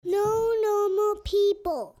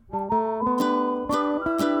people.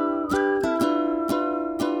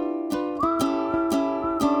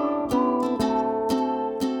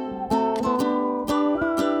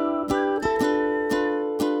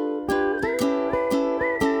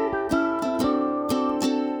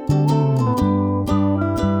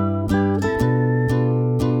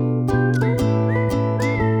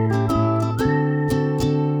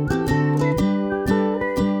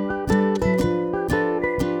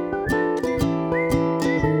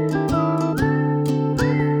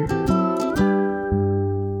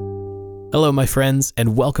 Hello, my friends,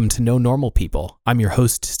 and welcome to No Normal People. I'm your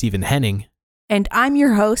host, Stephen Henning. And I'm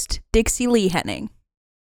your host, Dixie Lee Henning.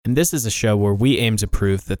 And this is a show where we aim to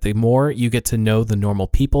prove that the more you get to know the normal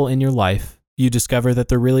people in your life, you discover that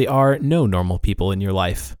there really are no normal people in your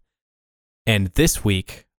life. And this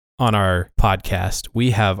week on our podcast,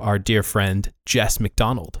 we have our dear friend, Jess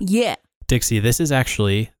McDonald. Yeah. Dixie, this is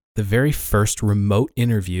actually the very first remote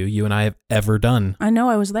interview you and I have ever done. I know,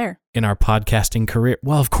 I was there. In our podcasting career.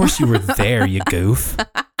 Well, of course you were there, you goof.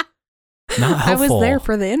 Not helpful. I was there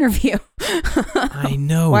for the interview. I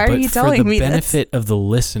know, Why but are you for telling the me benefit of the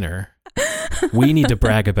listener, we need to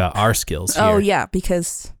brag about our skills here. Oh, yeah,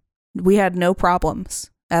 because we had no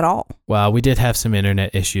problems at all. Well, we did have some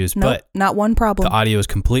internet issues, but not one problem. the audio is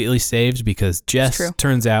completely saved because Jess,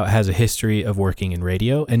 turns out, has a history of working in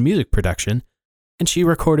radio and music production. And she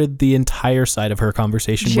recorded the entire side of her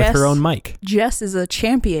conversation with her own mic. Jess is a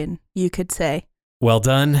champion, you could say. Well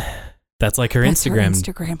done. That's like her That's Instagram.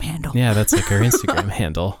 Her Instagram handle. Yeah, that's like her Instagram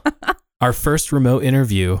handle. Our first remote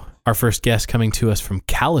interview, our first guest coming to us from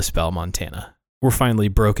Kalispell, Montana. We're finally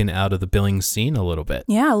broken out of the Billings scene a little bit.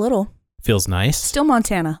 Yeah, a little. Feels nice. Still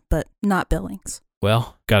Montana, but not Billings.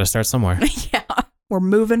 Well, got to start somewhere. Yeah, we're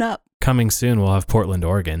moving up. Coming soon, we'll have Portland,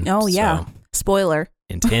 Oregon. Oh, yeah. Spoiler.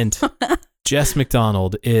 Hint. Jess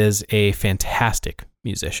McDonald is a fantastic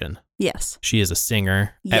musician. Yes. She is a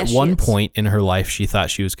singer. Yes, At one point in her life, she thought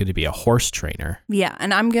she was going to be a horse trainer. Yeah,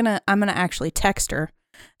 and I'm gonna actually text her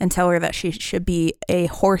and tell her that she should be a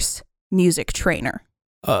horse music trainer.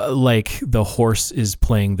 Like the horse is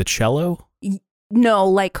playing the cello? No,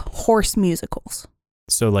 like horse musicals.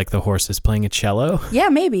 So like the horse is playing a cello? Yeah,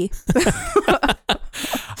 maybe.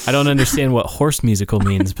 I don't understand what horse musical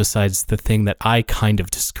means besides the thing that I kind of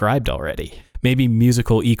described already. Maybe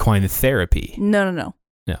musical equine therapy. No.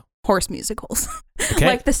 Horse musicals. Okay.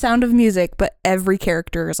 Like The Sound of Music, but every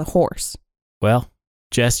character is a horse. Well,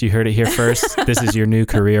 Jess, you heard it here first. This is your new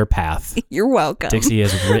career path. You're welcome. Dixie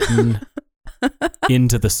has written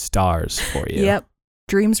into the stars for you. Yep.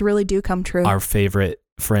 Dreams really do come true. Our favorite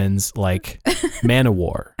friends like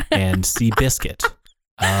Manowar and Seabiscuit.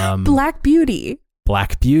 Black Beauty.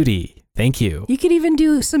 Black Beauty. Thank you. You could even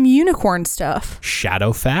do some unicorn stuff.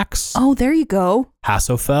 Shadowfax. Oh, there you go.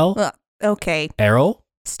 Hasselfell. Okay. Errol.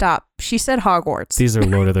 Stop. She said Hogwarts. These are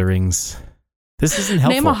Lord of the Rings. This isn't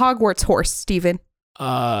helpful. Name a Hogwarts horse, Steven.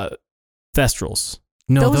 Thestrals.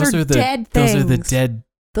 No, those are the dead things. things. Those are the dead.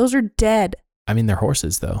 Those are dead. I mean, they're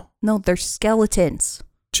horses, though. No, they're skeletons.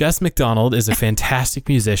 Jess McDonald is a fantastic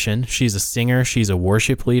musician. She's a singer. She's a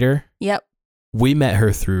worship leader. Yep. We met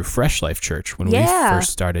her through Fresh Life Church when we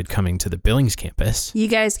first started coming to the Billings campus. You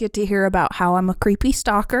guys get to hear about how I'm a creepy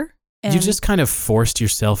stalker. You just kind of forced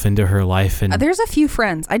yourself into her life. And there's a few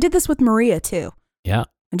friends. I did this with Maria, too. Yeah.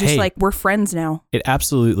 And just we're friends now. It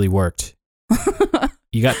absolutely worked.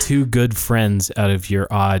 You got two good friends out of your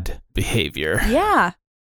odd behavior. Yeah.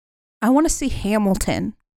 I want to see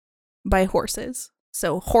Hamilton by horses.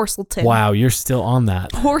 So Horselton. Wow, you're still on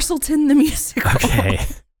that. Horselton the musical. Okay.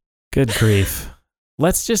 Good grief.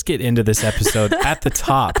 Let's just get into this episode. At the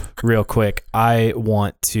top, real quick, I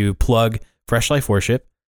want to plug Fresh Life Worship.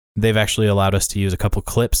 They've actually allowed us to use a couple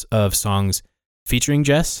clips of songs featuring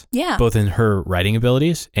Jess. Yeah. Both in her writing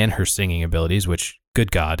abilities and her singing abilities, which,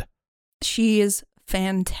 good God. She is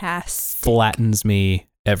fantastic. Flattens me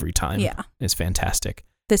every time. Yeah. It's fantastic.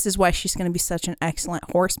 This is why she's going to be such an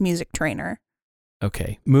excellent horse music trainer.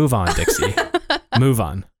 Okay. Move on, Dixie. Move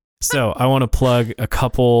on. So I want to plug a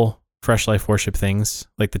couple Fresh Life Worship things.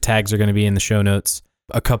 Like the tags are going to be in the show notes.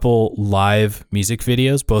 A couple live music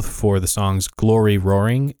videos, both for the songs Glory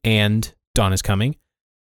Roaring and Dawn is Coming,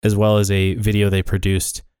 as well as a video they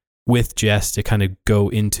produced with Jess to kind of go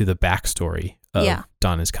into the backstory of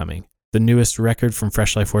Dawn is Coming. The newest record from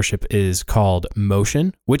Fresh Life Worship is called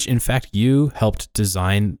Motion, which in fact you helped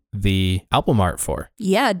design the album art for.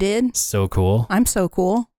 Yeah, I did. So cool. I'm so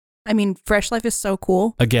cool. I mean, Fresh Life is so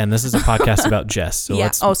cool. Again, this is a podcast about Jess. So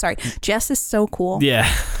let's... Oh, sorry. Jess is so cool. Yeah.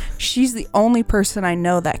 She's the only person I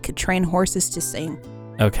know that could train horses to sing.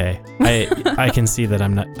 Okay. I can see that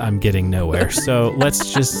I'm getting nowhere. So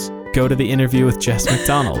let's just go to the interview with Jess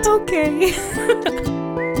McDonald. Okay.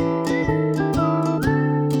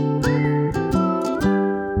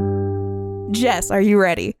 Jess, are you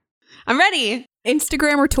ready? I'm ready.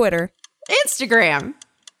 Instagram or Twitter? Instagram.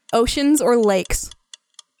 Oceans or lakes?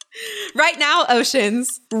 Right now,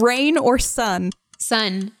 oceans. Rain or sun?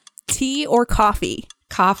 Sun. Tea or coffee?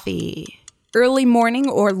 Coffee. Early morning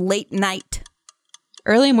or late night?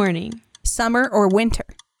 Early morning. Summer or winter?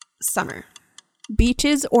 Summer.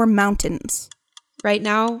 Beaches or mountains? Right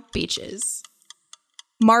now, beaches.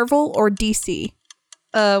 Marvel or DC?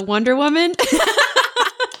 Wonder Woman.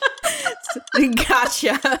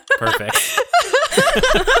 Gotcha. Perfect.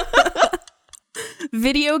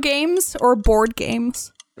 Video games or board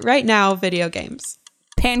games? Right now, video games.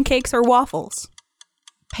 Pancakes or waffles?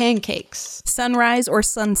 Pancakes. Sunrise or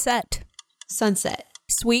sunset? Sunset.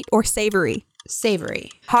 Sweet or savory? Savory.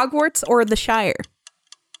 Hogwarts or the Shire?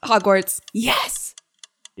 Hogwarts. Yes.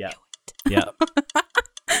 Yeah. Yeah.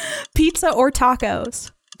 Pizza or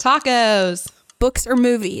tacos? Tacos. Books or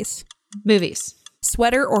movies? Movies.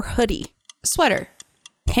 Sweater or hoodie? Sweater.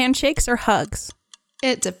 Handshakes or hugs?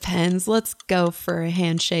 It depends. Let's go for a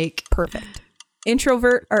handshake. Perfect.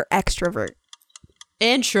 Introvert or extrovert?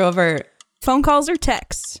 Introvert. Phone calls or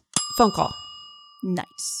texts? Phone call.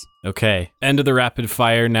 Nice. Okay. End of the rapid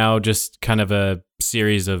fire. Now just kind of a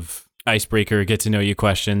series of icebreaker, get to know you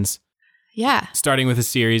questions. Yeah. Starting with a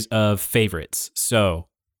series of favorites. So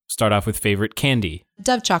start off with favorite candy,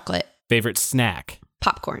 Dove chocolate. favorite snack,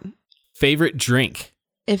 Popcorn. favorite drink.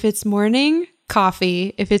 If it's morning,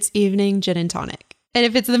 coffee. If it's evening, gin and tonic. And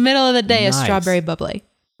if it's the middle of the day, Nice. a strawberry bubbly.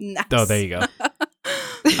 Nice. Oh, there you go.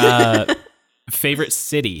 Favorite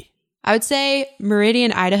city. I would say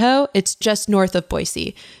Meridian, Idaho. It's just north of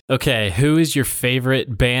Boise. Okay. Who is your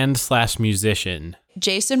favorite band/musician?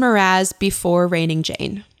 Jason Mraz before Raining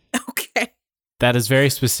Jane. Okay. That is very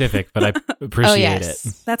specific, but I appreciate it.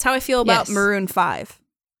 That's how I feel about Yes. Maroon 5.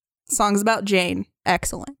 Songs about Jane.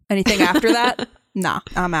 Excellent. Anything after that? Nah,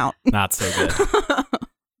 I'm out. Not so good.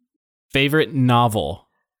 Favorite novel.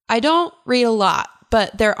 I don't read a lot,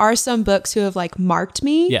 but there are some books who have like marked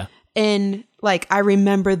me. Yeah. And like I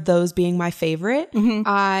remember those being my favorite. Mhm.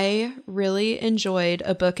 I really enjoyed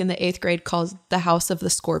a book in the 8th grade called The House of the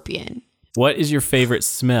Scorpion. What is your favorite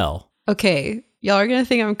smell? Okay, y'all are going to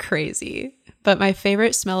think I'm crazy, but my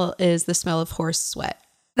favorite smell is the smell of horse sweat.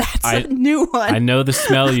 That's I- a new one. I know the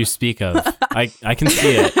smell you speak of. I can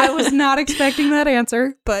see it. I was not expecting that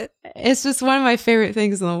answer, but It's just one of my favorite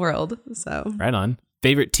things in the world. So, Right on.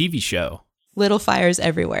 Favorite TV show? Little Fires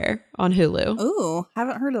Everywhere on Hulu. ooh,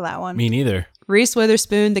 haven't heard of that one. Me neither. Reese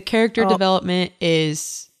Witherspoon, the character Oh. development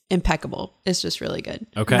is impeccable. It's just really good.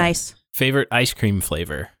 Okay. Nice. Favorite ice cream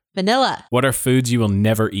flavor? Vanilla. What are foods you will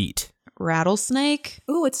never eat? Rattlesnake.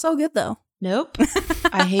 Ooh, it's so good though. Nope.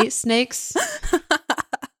 I hate snakes.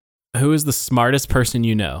 Who is the smartest person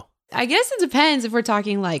you know? I guess it depends if we're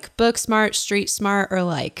talking like book smart, street smart, or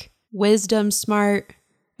like wisdom smart.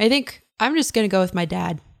 I think I'm just going to go with my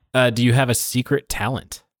dad. Do you have a secret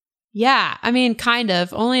talent? Yeah, I mean, kind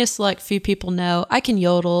of. Only a select few people know. I can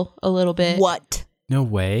yodel a little bit. What? No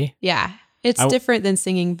way. Yeah, it's different than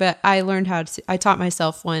singing, but I learned how to. I taught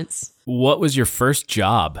myself once. What was your first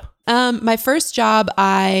job? My first job,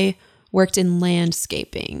 I worked in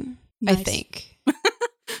landscaping. I Nice. think.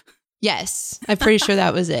 Yes, I'm pretty sure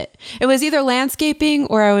that was it. It was either landscaping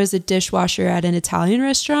or I was a dishwasher at an Italian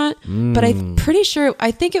restaurant. But I'm pretty sure. I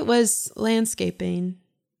think it was landscaping.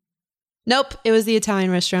 Nope, it was the Italian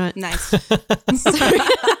restaurant. Nice.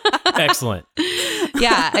 Excellent.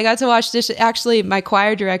 Yeah, I got to watch dish. Actually, my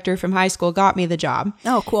choir director from high school got me the job.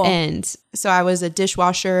 Oh, cool. And so I was a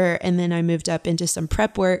dishwasher, and then I moved up into some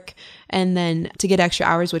prep work, and then to get extra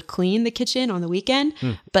hours would clean the kitchen on the weekend.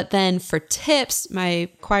 But then for tips, my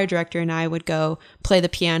choir director and I would go play the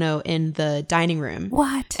piano in the dining room.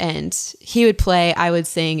 What? And he would play, I would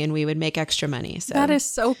sing, and we would make extra money. So That is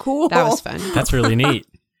so cool. that was fun. That's really neat.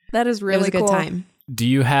 That is really it was a good cool. time. Do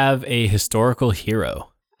you have a historical hero?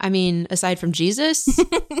 I mean, aside from Jesus,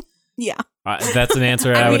 Yeah. That's an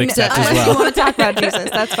answer I would accept as If you well. want to talk about Jesus,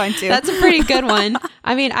 that's fine too. that's a pretty good one.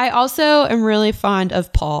 I mean, I also am really fond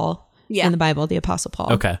of Paul Yeah. in the Bible, the Apostle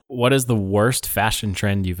Paul. Okay. What is the worst fashion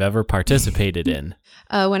trend you've ever participated in?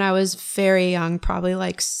 When I was very young, probably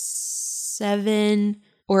like 7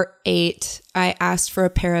 or 8, I asked for a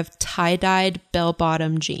pair of tie-dyed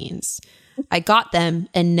bell-bottom jeans. I got them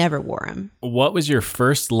and never wore them. What was your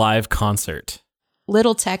first live concert?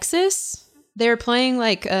 Little Texas, they were playing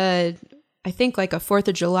like I think like a 4th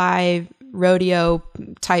of July rodeo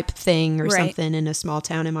type thing or Right. something in a small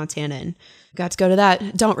town in Montana, and got to go to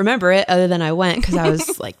that. Don't remember it other than I went because I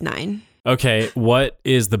was like 9. Okay, what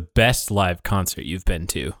is the best live concert you've been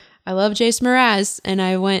to? I love Jason Mraz, and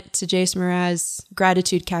I went to Jason Mraz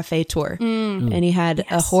Gratitude Cafe tour, and he had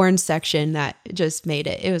a horn section that just made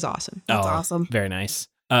it. It was awesome. That's awesome. Very nice.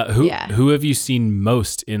 Who have you seen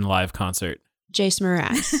most in live concert? Jason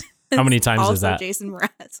Mraz. How many times is that? Jason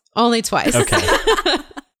Mraz. Only twice. Okay.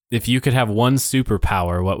 If you could have one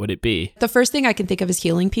superpower, what would it be? The first thing I can think of is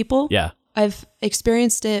healing people. Yeah. I've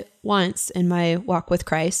experienced it once in my walk with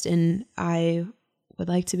Christ, and I would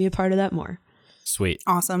like to be a part of that more. Sweet.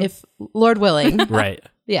 Awesome. If Lord willing. Right.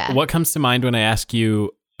 Yeah. What comes to mind when I ask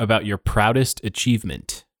you about your proudest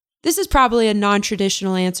achievement? This is probably a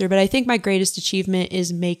non-traditional answer, but I think my greatest achievement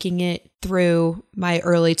is making it through my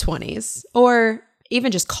early 20s or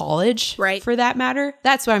even just college, right, for that matter.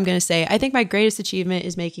 That's what I'm going to say. I think my greatest achievement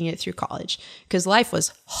is making it through college because life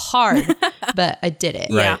was hard, but I did it.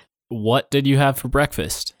 Yeah. Right. What did you have for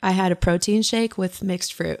breakfast? I had a protein shake with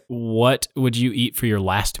mixed fruit. What would you eat for your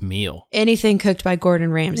last meal? Anything cooked by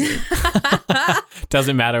Gordon Ramsay.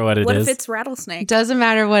 Doesn't matter what it is. What if it's rattlesnake? Doesn't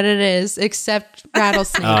matter what it is, except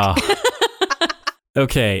rattlesnake. Oh.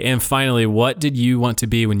 Okay, and finally, what did you want to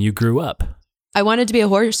be when you grew up? I wanted to be a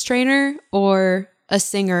horse trainer or a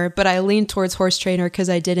singer, but I leaned towards horse trainer because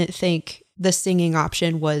I didn't think the singing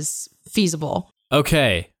option was feasible.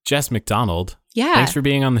 Okay, Jess McDonald. Yeah. Thanks for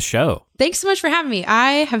being on the show. Thanks so much for having me.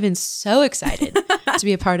 I have been so excited to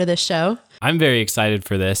be a part of this show. I'm very excited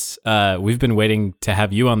for this. We've been waiting to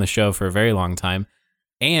have you on the show for a very long time.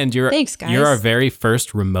 And Thanks, guys. You're our very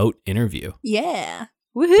first remote interview. Yeah.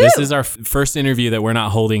 Woohoo! This is our first interview that we're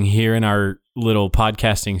not holding here in our little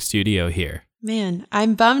podcasting studio here. Man,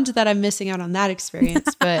 I'm bummed that I'm missing out on that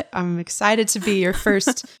experience, but I'm excited to be your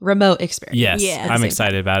first remote experience. Yes, Yeah. I'm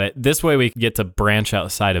excited about it. This way we can get to branch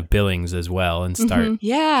outside of Billings as well and start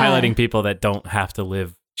Yeah. highlighting people that don't have to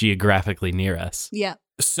live geographically near us. Yeah.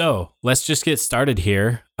 So let's just get started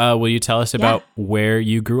here. Will you tell us about where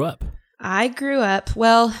you grew up? I grew up,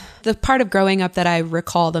 well, the part of growing up that I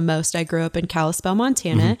recall the most, I grew up in Kalispell,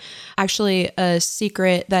 Montana. Actually, a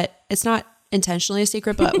secret that it's not intentionally a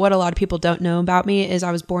secret, but what a lot of people don't know about me is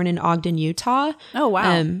I was born in Ogden, Utah. Oh,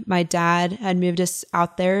 wow. My dad had moved us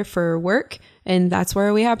out there for work, and that's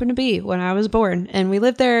where we happened to be when I was born. And we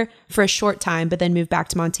lived there for a short time, but then moved back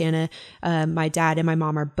to Montana. My dad and my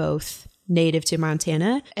mom are both native to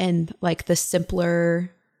Montana, and like the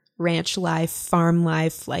simpler ranch life, farm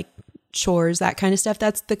life, like chores, that kind of stuff.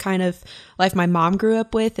 That's the kind of life my mom grew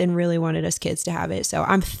up with and really wanted us kids to have it. So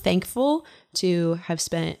I'm thankful to have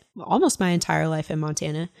spent almost my entire life in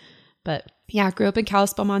Montana. But yeah, I grew up in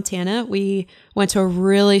Kalispell, Montana. We went to a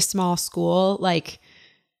really small school. Like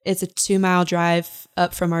it's a 2-mile drive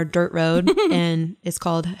up from our dirt road and it's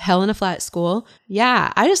called Helena Flat School.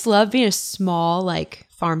 Yeah, I just love being a small like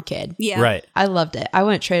farm kid. Yeah. Right. I loved it. I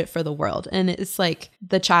wouldn't trade it for the world. And it's like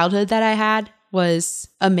the childhood that I had was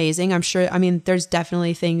amazing. I'm sure, I mean, there's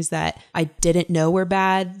definitely things that I didn't know were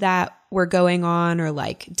bad that were going on or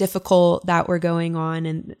like difficult that were going on.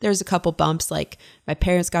 And there's a couple bumps. Like my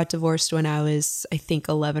parents got divorced when I was, I think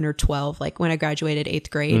 11 or 12, like when I graduated 8th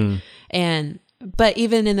grade. But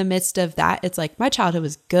even in the midst of that, it's like my childhood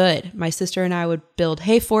was good. My sister and I would build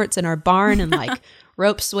hay forts in our barn and like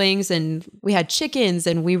rope swings, and we had chickens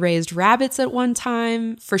and we raised rabbits at one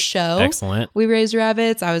time for show. Excellent. We raised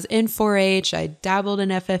rabbits. I was in 4-H. I dabbled in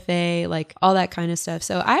FFA, like all that kind of stuff.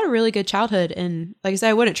 So I had a really good childhood. And like I said,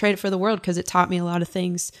 I wouldn't trade it for the world because it taught me a lot of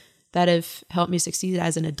things that have helped me succeed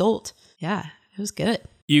as an adult. Yeah, it was good.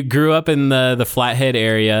 You grew up in the Flathead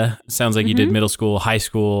area. Sounds like you did middle school, high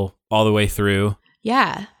school, all the way through.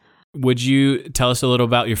 Yeah. Would you tell us a little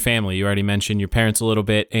about your family? You already mentioned your parents a little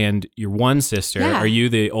bit and your one sister. Yeah. Are you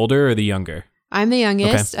the older or the younger? I'm the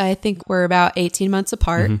youngest. I think we're about 18 months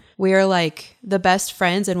apart. We are like the best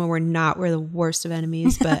friends. And when we're not, we're the worst of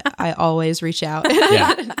enemies, but I always reach out.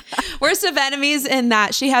 Yeah. Worst of enemies in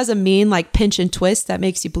that she has a mean like pinch and twist that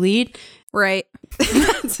makes you bleed. Right.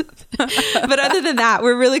 But other than that,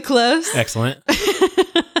 we're really close. Excellent.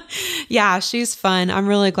 Yeah, she's fun. I'm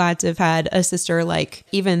really glad to have had a sister, like,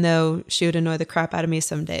 even though she would annoy the crap out of me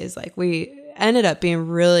some days, like we ended up being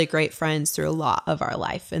really great friends through a lot of our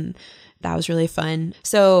life. And that was really fun.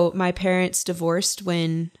 So my parents divorced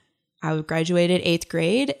when I graduated 8th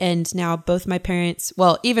grade. And now both my parents,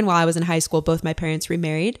 well, even while I was in high school, both my parents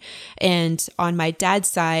remarried. And on my dad's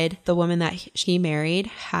side, the woman that he married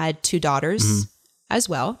had 2 daughters. As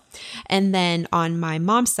well. And then on my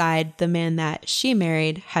mom's side, the man that she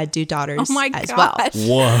married had 2 daughters as well.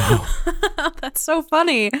 Whoa. That's so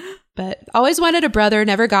funny. But always wanted a brother,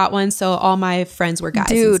 never got one. So all my friends were guys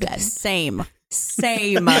Dude, instead. same.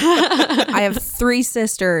 Same. I have 3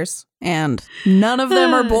 sisters and none of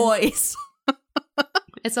them are boys.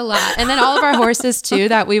 It's a lot. And then all of our horses too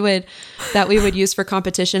that we would use for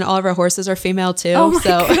competition, all of our horses are female too. Oh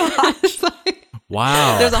my It's like,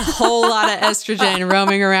 Wow. there's a whole lot of estrogen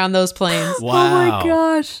roaming around those plains. Wow. Oh my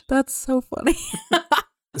gosh. That's so funny.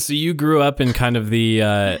 So you grew up in kind of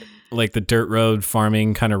the like the dirt road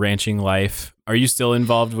farming kind of ranching life. Are you still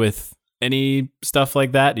involved with any stuff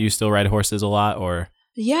like that? Do you still ride horses a lot or?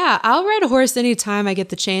 Yeah, I'll ride a horse anytime I get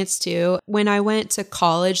the chance to. When I went to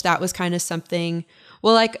college, that was kind of something,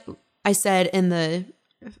 well, like I said in the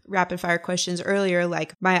rapid fire questions earlier,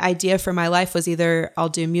 like my idea for my life was either I'll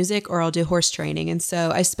do music or I'll do horse training. And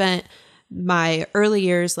so I spent my early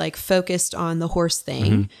years like focused on the horse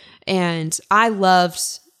thing. And I loved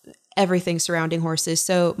everything surrounding horses.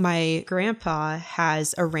 So my grandpa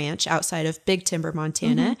has a ranch outside of Big Timber,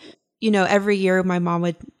 Montana. You know, every year my mom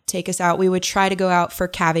would take us out. We would try to go out for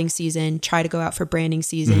calving season, try to go out for branding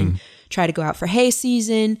season, try to go out for hay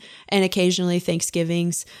season, and occasionally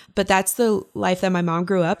Thanksgivings. But that's the life that my mom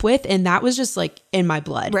grew up with. And that was just like in my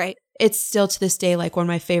blood. Right. It's still to this day like one of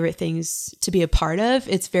my favorite things to be a part of.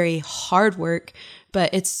 It's very hard work,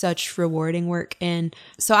 but it's such rewarding work. And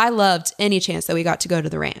so I loved any chance that we got to go to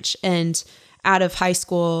the ranch. And out of high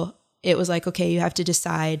school, it was like, okay, you have to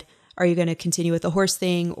decide, are you going to continue with the horse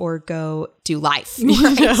thing or go do life?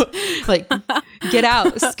 You know? Like get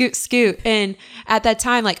out, scoot. And at that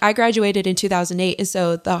time, like I graduated in 2008. And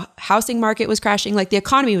so the housing market was crashing, like the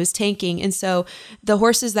economy was tanking. And so the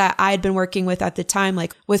horses that I had been working with at the time,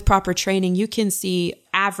 like with proper training, you can see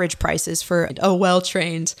average prices for a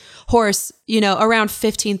well-trained horse, you know, around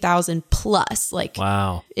 15,000 plus. Like,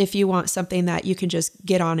 wow, if you want something that you can just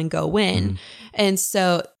get on and go win. And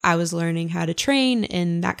so I was learning how to train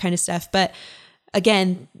and that kind of stuff. But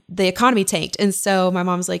again, the economy tanked. And so my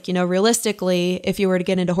mom's like, you know, realistically, if you were to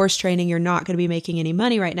get into horse training, you're not going to be making any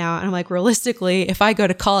money right now. And I'm like, realistically, if I go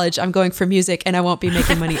to college, I'm going for music and I won't be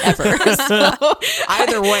making money ever. So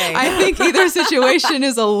Either way. I think either situation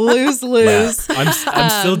is a lose-lose. I'm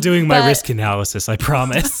still doing my risk analysis, I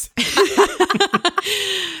promise.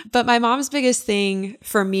 But my mom's biggest thing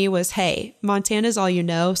for me was, hey, Montana's all you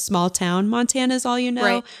know, small town Montana's all you know.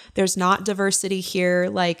 Right. There's not diversity here.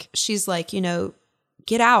 Like, she's like, you know,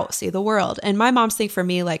 get out, see the world. And my mom's thing for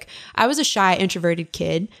me, like, I was a shy, introverted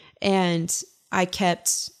kid and I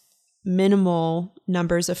kept minimal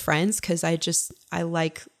numbers of friends because I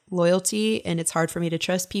like loyalty and it's hard for me to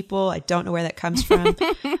trust people. I don't know where that comes from,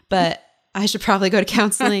 but I should probably go to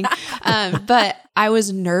counseling. But I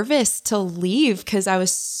was nervous to leave because I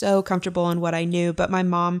was so comfortable in what I knew. But my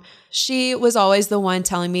mom, she was always the one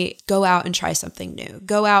telling me, go out and try something new.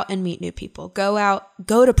 Go out and meet new people. Go out,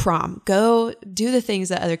 go to prom. Go do the things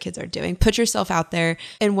that other kids are doing. Put yourself out there.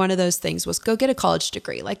 And one of those things was go get a college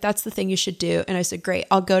degree. Like, that's the thing you should do. And I said, great,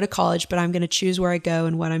 I'll go to college, but I'm going to choose where I go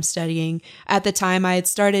and what I'm studying. At the time, I had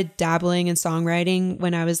started dabbling in songwriting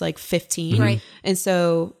when I was like 15. Right. And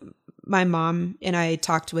so my mom and I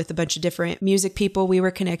talked with a bunch of different music people we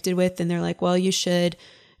were connected with, and they're like, well, you should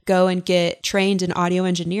go and get trained in audio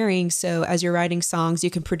engineering. So as you're writing songs, you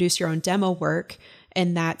can produce your own demo work,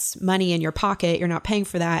 and that's money in your pocket. You're not paying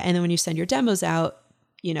for that. And then when you send your demos out,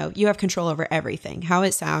 you know, you have control over everything, how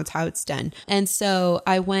it sounds, how it's done. And so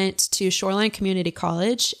I went to Shoreline Community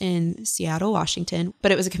College in Seattle, Washington,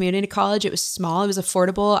 but it was a community college. It was small. It was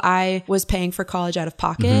affordable. I was paying for college out of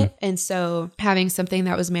pocket. And so having something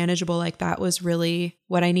that was manageable like that was really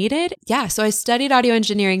what I needed. Yeah. So I studied audio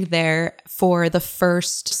engineering there for the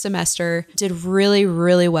first semester, did really,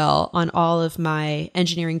 really well on all of my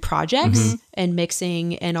engineering projects and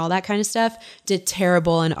mixing and all that kind of stuff. Did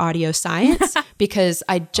terrible in audio science because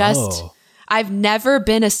I've never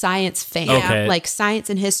been a science fan. Okay. Like science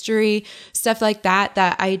and history, stuff like that,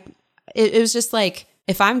 it was just like,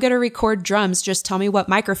 if I'm going to record drums, just tell me what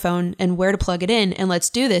microphone and where to plug it in and let's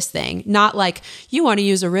do this thing. Not like, you want to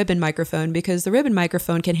use a ribbon microphone because the ribbon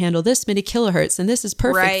microphone can handle this many kilohertz and this is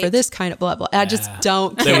perfect for this kind of blah, blah. I just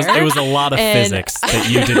don't care. There was a lot of physics that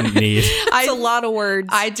you didn't need. It's a lot of words.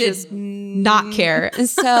 I did not care. And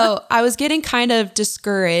so I was getting kind of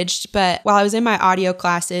discouraged, but while I was in my audio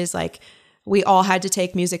classes, like, we all had to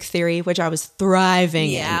take music theory, which I was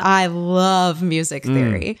thriving in. I love music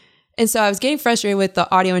theory. And so I was getting frustrated with the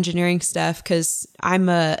audio engineering stuff because I'm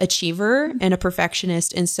a achiever and a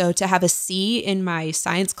perfectionist. And so to have a C in my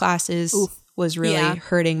science classes was really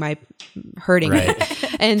hurting me.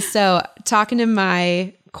 And so talking to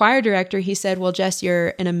my choir director, he said, well, Jess,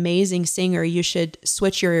 you're an amazing singer. You should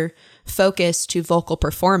switch your focus to vocal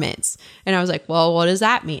performance. And I was like, well, what does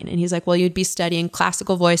that mean? And he's like, well, you'd be studying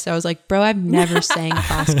classical voice. I was like, bro, I've never sang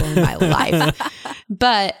classical in my life.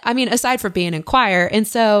 But I mean, aside from being in choir. And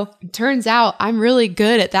so it turns out I'm really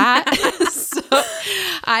good at that. So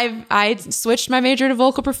I switched my major to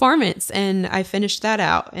vocal performance and I finished that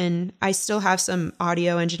out. And I still have some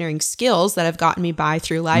audio engineering skills that have gotten me by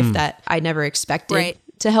through life that I never expected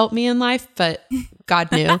to help me in life, but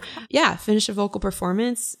God knew. Yeah, finished a vocal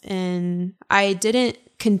performance. And I didn't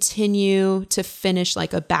continue to finish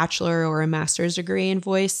like a bachelor or a master's degree in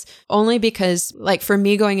voice, only because like for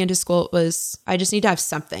me going into school, it was, I just need to have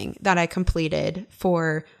something that I completed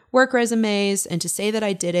for work resumes and to say that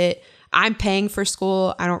I did it. I'm paying for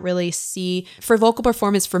school. I don't really see, for vocal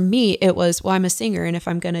performance, for me, it was, well, I'm a singer. And if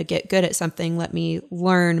I'm going to get good at something, let me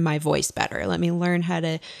learn my voice better. Let me learn how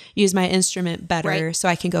to use my instrument better so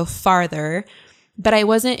I can go farther. But I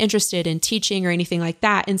wasn't interested in teaching or anything like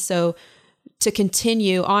that. And so to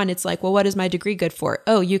continue on, it's like, well, what is my degree good for?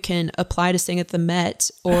 Oh, you can apply to sing at the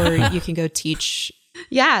Met or you can go teach.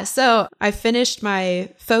 Yeah. So I finished my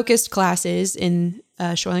focused classes in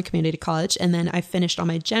Shoreline Community College. And then I finished all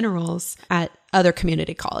my generals at other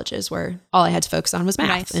community colleges where all I had to focus on was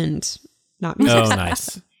math and not music. Oh,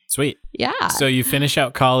 nice. Sweet. Yeah. So you finish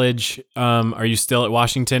out college. Are you still at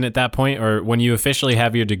Washington at that point? Or when you officially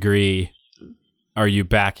have your degree, are you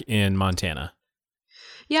back in Montana?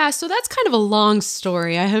 Yeah, so that's kind of a long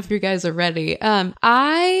story. I hope you guys are ready.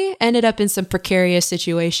 I ended up in some precarious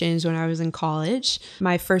situations when I was in college.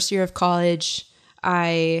 My first year of college,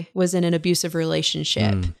 I was in an abusive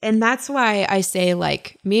relationship. And that's why I say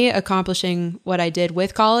like me accomplishing what I did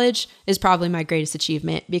with college is probably my greatest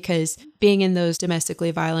achievement, because being in those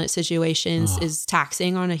domestically violent situations is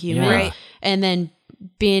taxing on a human. Yeah. And then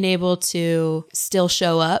being able to still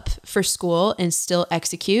show up for school and still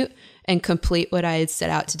execute and complete what I had set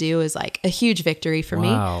out to do is like a huge victory for me.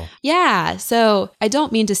 Yeah. So I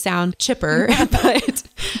don't mean to sound chipper, but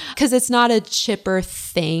because it's not a chipper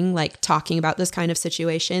thing, like talking about this kind of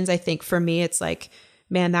situations. I think for me, it's like,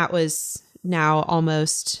 man, that was now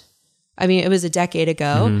almost, I mean, it was a decade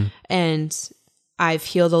ago and I've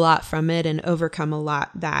healed a lot from it and overcome a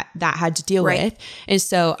lot that had to deal with. And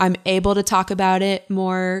so I'm able to talk about it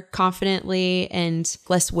more confidently and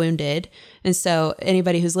less wounded. And so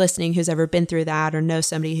anybody who's listening, who's ever been through that or knows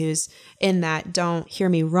somebody who's in that, don't hear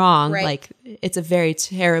me wrong. Like it's a very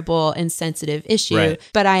terrible and sensitive issue,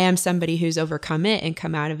 but I am somebody who's overcome it and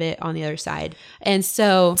come out of it on the other side. And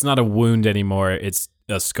so it's not a wound anymore. It's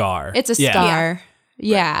a scar. It's a scar.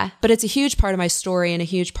 Yeah. But it's a huge part of my story and a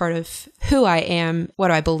huge part of who I am, what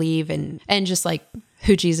do I believe, and just like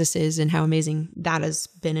who Jesus is and how amazing that has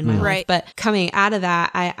been in my life. But coming out of that,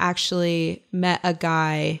 I actually met a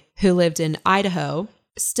guy who lived in Idaho,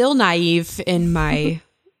 still naive in my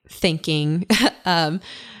thinking,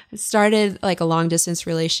 started like a long distance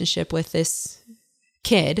relationship with this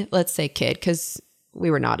kid, let's say kid, because we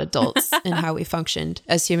were not adults in how we functioned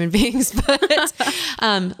as human beings, but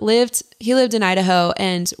he lived in Idaho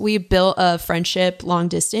and we built a friendship long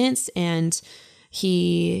distance and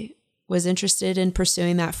he was interested in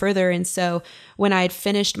pursuing that further. And so when I had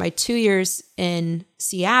finished my 2 years in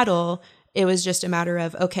Seattle, it was just a matter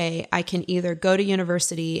of, okay, I can either go to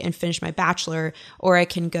university and finish my bachelor or I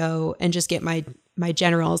can go and just get my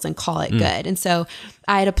generals and call it good. And so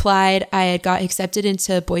I had applied, I had got accepted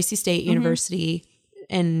into Boise State University.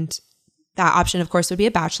 And that option, of course, would be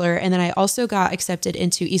a bachelor. And then I also got accepted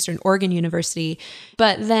into Eastern Oregon University.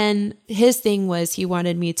 But then his thing was he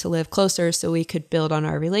wanted me to live closer so we could build on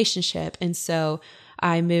our relationship. And so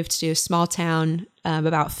I moved to a small town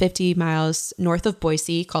about 50 miles north of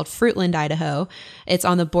Boise called Fruitland, Idaho. It's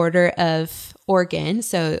on the border of Oregon.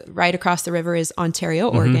 So right across the river is Ontario,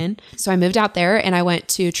 Oregon. So I moved out there and I went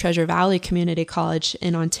to Treasure Valley Community College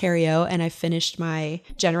in Ontario and I finished my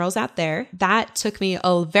generals out there. That took me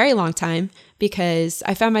a very long time because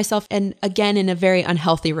I found myself again in a very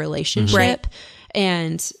unhealthy relationship.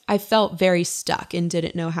 And I felt very stuck and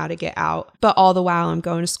didn't know how to get out. But all the while I'm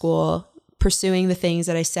going to school, pursuing the things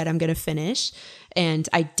that I said I'm going to finish. And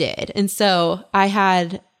I did. And so I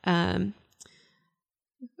had,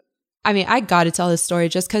 I got to tell this story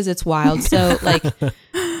just because it's wild. So like,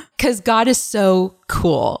 because God is so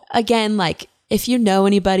cool. Again, like if you know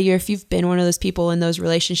anybody or if you've been one of those people in those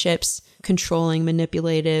relationships, controlling,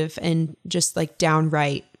 manipulative, and just like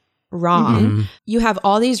downright wrong, you have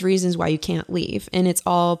all these reasons why you can't leave. And it's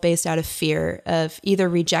all based out of fear of either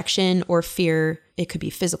rejection or fear. It could be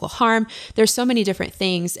physical harm. There's so many different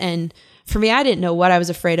things. And for me, I didn't know what I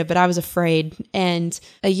was afraid of, but I was afraid. And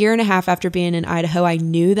a year and a half after being in Idaho, I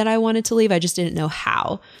knew that I wanted to leave. I just didn't know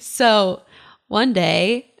how. So one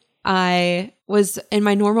day I was in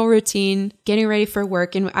my normal routine, getting ready for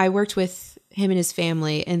work, and I worked with him and his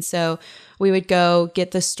family. And so we would go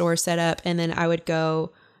get the store set up, and then I would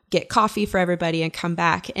go get coffee for everybody and come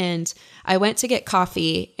back. And I went to get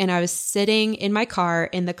coffee, and I was sitting in my car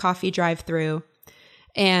in the coffee drive-thru,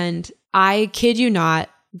 and I kid you not,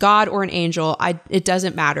 God or an angel, it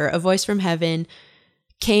doesn't matter, a voice from heaven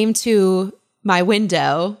came to my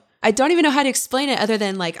window. I don't even know how to explain it other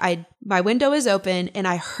than like my window is open and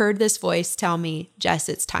I heard this voice tell me, Jess,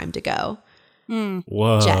 it's time to go.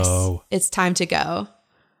 Whoa. Jess, it's time to go.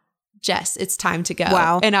 Jess, it's time to go.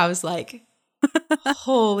 Wow. And I was like,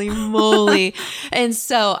 holy moly. And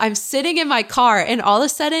so I'm sitting in my car, and all of a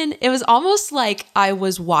sudden it was almost like I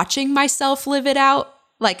was watching myself live it out,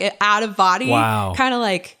 like out of body. Wow. Kind of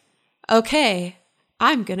like, okay,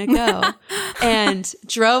 I'm going to go. And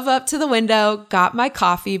drove up to the window, got my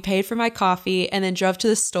coffee, paid for my coffee, and then drove to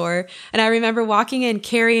the store. And I remember walking in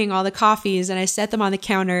carrying all the coffees, and I set them on the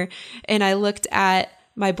counter, and I looked at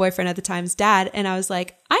my boyfriend at the time's dad, and I was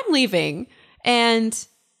like, I'm leaving. And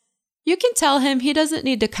you can tell him he doesn't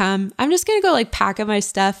need to come. I'm just going to go like pack up my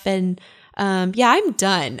stuff, and yeah, I'm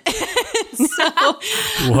done. So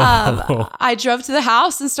I drove to the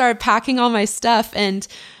house and started packing all my stuff. And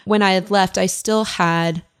when I had left, I still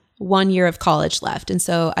had 1 year of college left. And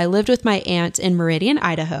so I lived with my aunt in Meridian,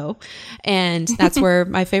 Idaho. And that's where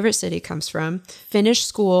my favorite city comes from. Finished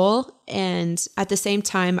school. And at the same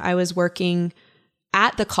time, I was working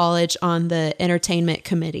at the college on the entertainment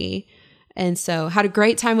committee. And so had a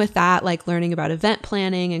great time with that, like learning about event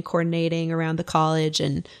planning and coordinating around the college.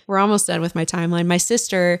 And we're almost done with my timeline. My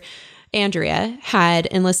sister, Andrea, had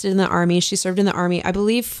enlisted in the Army. She served in the Army, I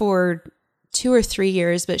believe, for 2 or 3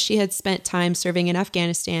 years, but she had spent time serving in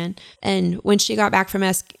Afghanistan. And when she got back from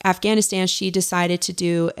Afghanistan, she decided to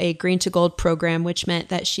do a green to gold program, which meant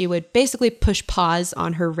that she would basically push pause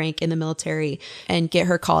on her rank in the military and get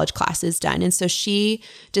her college classes done. And so she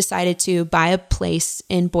decided to buy a place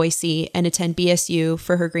in Boise and attend BSU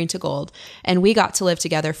for her green to gold. And we got to live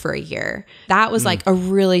together for a year. That was like a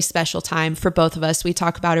really special time for both of us. We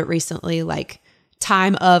talked about it recently, like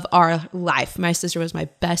time of our life. My sister was my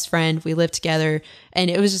best friend. We lived together,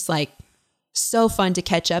 and it was just like so fun to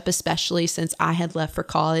catch up, especially since I had left for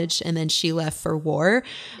college and then she left for war.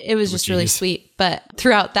 It was just really sweet. But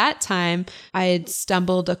throughout that time, I had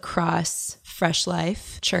stumbled across Fresh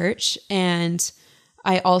Life Church, and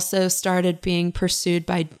I also started being pursued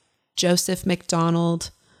by Joseph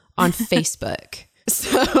McDonald on Facebook.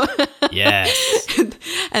 So yes.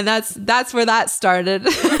 And that's where that started.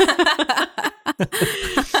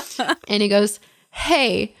 And he goes,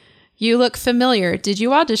 hey, you look familiar. Did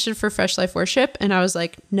you audition for Fresh Life Worship? And I was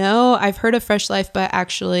like, no, I've heard of Fresh Life, but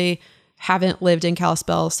actually haven't lived in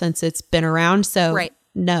Kalispell since it's been around. So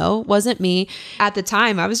no, wasn't me. At the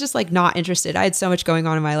time, I was just like not interested. I had so much going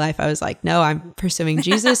on in my life. I was like, no, I'm pursuing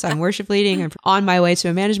Jesus. I'm worship leading. I'm on my way to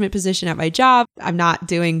a management position at my job. I'm not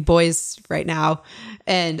doing boys right now.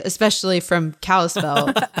 And especially from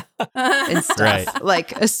Kalispell and stuff,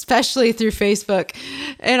 like especially through Facebook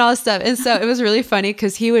and all this stuff. And so it was really funny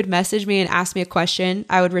because he would message me and ask me a question.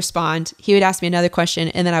 I would respond. He would ask me another question,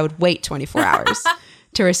 and then I would wait 24 hours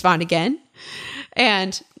to respond again.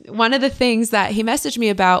 And one of the things that he messaged me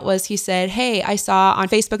about was he said, hey, I saw on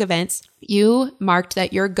Facebook events, you marked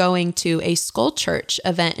that you're going to a Skull Church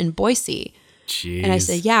event in Boise. Jeez. And I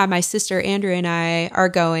said, yeah, my sister Andrea and I are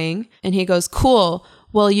going. And he goes, cool.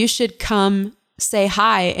 Well, you should come say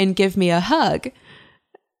hi and give me a hug.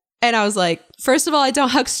 And I was like, first of all, I don't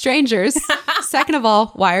hug strangers. Second of all,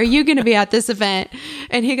 why are you going to be at this event?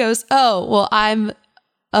 And he goes, oh, well, I'm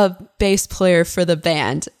a bass player for the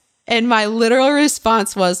band. And my literal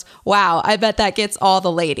response was, wow, I bet that gets all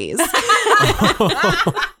the ladies.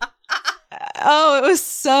 Oh, it was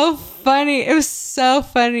so funny. It was so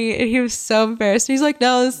funny. And he was so embarrassed. He's like,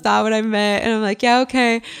 no, that's not what I meant. And I'm like, yeah,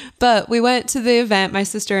 okay. But we went to the event, my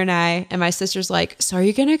sister and I, and my sister's like, so are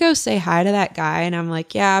you going to go say hi to that guy? And I'm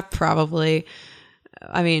like, yeah, probably.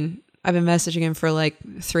 I mean, I've been messaging him for like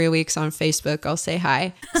 3 weeks on Facebook. I'll say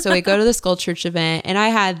hi. So we go to the Skull Church event, and I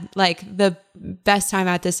had like the best time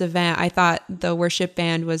at this event. I thought the worship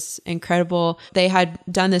band was incredible. They had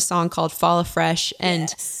done this song called Fall Afresh,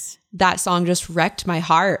 and that song just wrecked my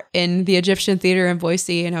heart in the Egyptian Theater in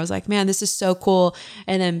Boise. And I was like, man, this is so cool.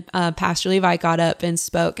 And then Pastor Levi got up and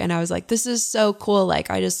spoke, and I was like, this is so cool. Like,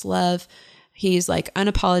 I just love, he's like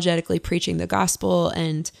unapologetically preaching the gospel.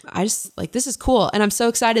 And I just like, this is cool. And I'm so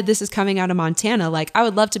excited this is coming out of Montana. Like, I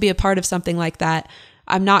would love to be a part of something like that.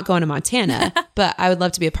 I'm not going to Montana, but I would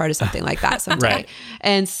love to be a part of something like that someday. Right.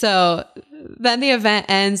 And so then the event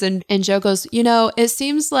ends, and Joe goes, you know, it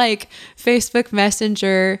seems like Facebook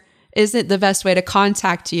Messenger isn't the best way to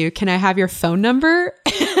contact you. Can I have your phone number?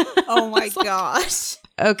 Oh my gosh.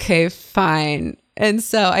 Okay, fine. And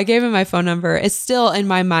so I gave him my phone number. It's still in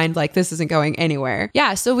my mind, like, this isn't going anywhere.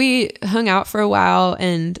 Yeah. So we hung out for a while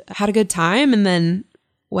and had a good time and then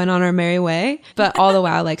went on our merry way, but all the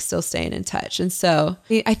while, like, still staying in touch. And so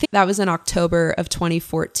I think that was in October of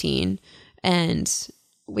 2014. And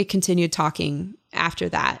we continued talking after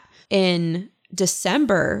that. In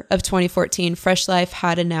December of 2014, Fresh Life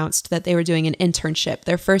had announced that they were doing an internship,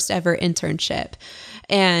 their first ever internship.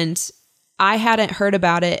 And I hadn't heard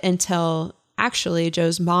about it until actually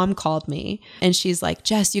Joe's mom called me and she's like,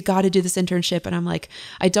 Jess, you got to do this internship. And I'm like,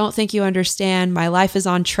 I don't think you understand. My life is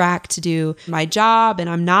on track to do my job and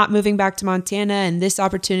I'm not moving back to Montana and this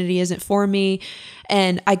opportunity isn't for me.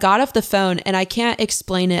 And I got off the phone and I can't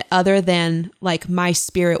explain it other than like my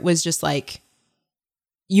spirit was just like,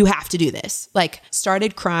 you have to do this. Like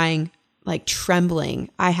started crying, like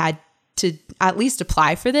trembling. I had to at least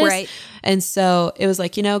apply for this. Right. And so it was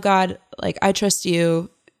like, you know, God, like I trust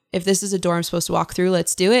you. If this is a door I'm supposed to walk through,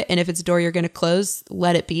 let's do it. And if it's a door you're going to close,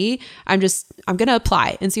 let it be. I'm going to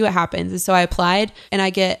apply and see what happens. And so I applied and I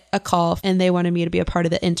get a call and they wanted me to be a part of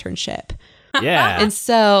the internship. Yeah. And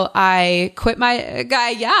so I quit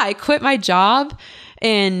my job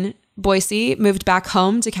in Boise, moved back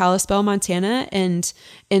home to Kalispell, Montana, and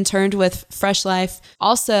interned with Fresh Life.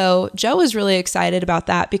 Also, Joe was really excited about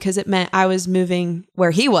that because it meant I was moving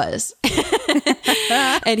where he was.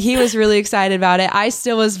 And he was really excited about it. I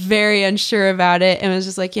still was very unsure about it and was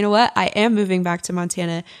just like, you know what? I am moving back to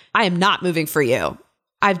Montana. I am not moving for you.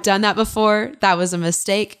 I've done that before. That was a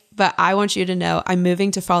mistake. But I want you to know I'm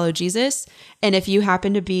moving to follow Jesus. And if you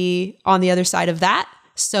happen to be on the other side of that,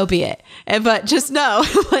 so be it. But just know,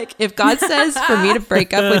 like, if God says for me to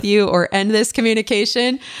break up with you or end this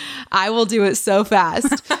communication, I will do it so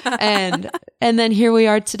fast. And then here we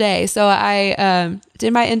are today. So I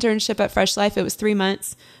did my internship at Fresh Life. It was 3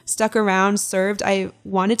 months, stuck around, served. I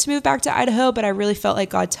wanted to move back to Idaho, but I really felt like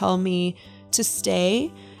God told me to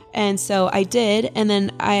stay. And so I did. And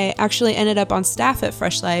then I actually ended up on staff at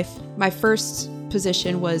Fresh Life. My first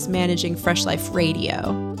position was managing Fresh Life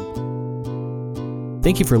Radio.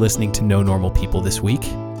 Thank you for listening to No Normal People this week.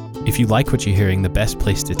 If you like what you're hearing, the best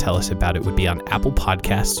place to tell us about it would be on Apple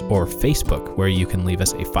Podcasts or Facebook, where you can leave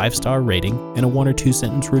us a 5-star rating and a 1 or 2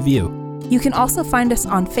 sentence review. You can also find us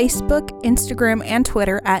on Facebook, Instagram, and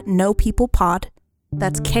Twitter at No People Pod.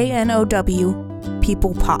 That's KNOW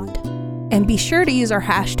People Pod. And be sure to use our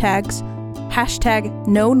hashtags, hashtag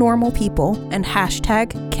No Normal People and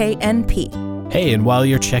hashtag KNP. Hey, and while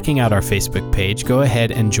you're checking out our Facebook page, go ahead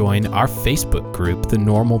and join our Facebook group, The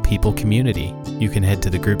Normal People Community. You can head to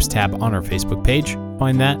the Groups tab on our Facebook page,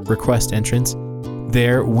 find that, request entrance.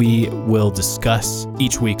 There we will discuss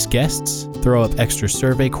each week's guests, throw up extra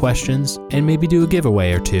survey questions, and maybe do a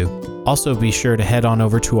giveaway or two. Also, be sure to head on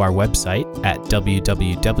over to our website at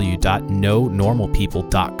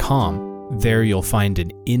www.nonormalpeople.com. There you'll find an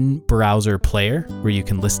in-browser player where you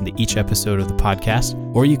can listen to each episode of the podcast,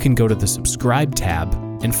 or you can go to the subscribe tab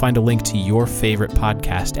and find a link to your favorite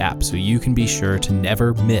podcast app so you can be sure to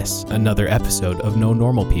never miss another episode of No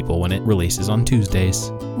Normal People when it releases on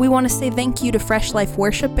Tuesdays. We want to say thank you to Fresh Life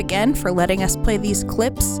Worship again for letting us play these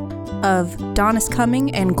clips of Dawn is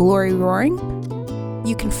Coming and Glory Roaring.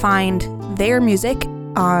 You can find their music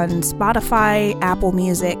on Spotify, Apple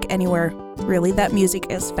Music, anywhere really that music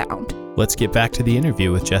is found. Let's get back to the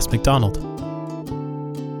interview with Jess McDonald.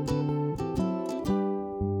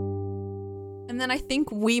 And then I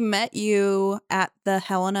think we met you at the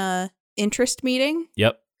Helena interest meeting.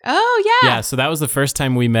 Yep. Oh, yeah. Yeah, so that was the first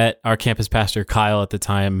time we met our campus pastor, Kyle, at the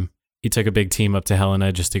time. He took a big team up to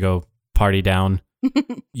Helena just to go party down.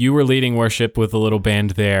 You were leading worship with a little band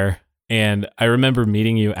there. And I remember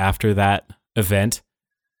meeting you after that event.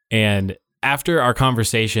 And after our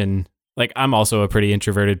conversation, like, I'm also a pretty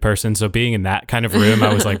introverted person, so being in that kind of room,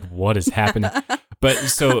 I was like, what is happening? But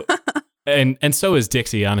so, and so is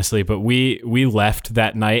Dixie, honestly, but we left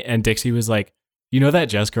that night and Dixie was like, you know that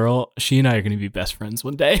Jess girl, she and I are going to be best friends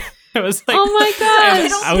one day. I was like, oh my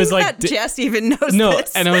gosh. I was like, Jess even knows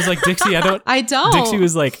this. And I was like, Dixie, I don't. Dixie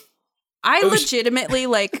was like, I legitimately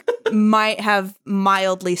might have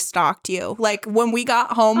mildly stalked you. Like when we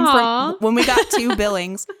got home when we got to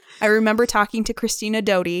Billings, I remember talking to Christina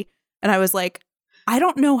Doty. And I was like, I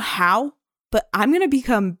don't know how, but I'm going to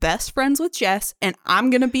become best friends with Jess and I'm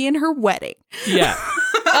going to be in her wedding. Yeah.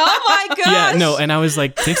 Oh my gosh. Yeah, no. And I was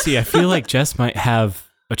like, Dixie, I feel like Jess might have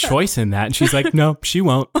a choice in that. And she's like, no, she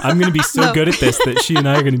won't. I'm going to be so good at this that she and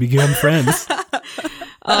I are going to become friends.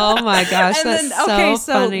 Oh my gosh, that's so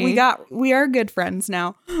funny. we are good friends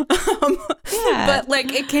now. But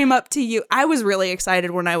like it came up to you. I was really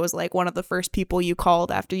excited when I was like one of the first people you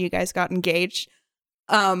called after you guys got engaged.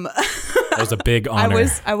 That was a big honor.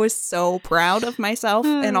 I was so proud of myself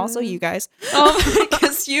and also you guys. Oh,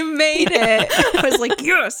 because you made it. I was like,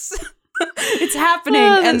 yes, it's happening.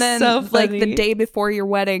 And then so like the day before your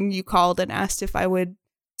wedding, you called and asked if I would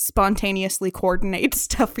spontaneously coordinate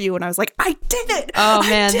stuff for you. And I was like, I did it. Oh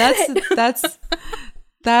man,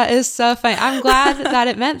 that is so funny. I'm glad that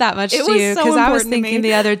it meant that much to you, because I was thinking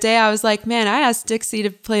the other day, I was like, man, I asked Dixie to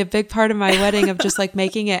play a big part of my wedding of just like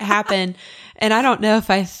making it happen. And I don't know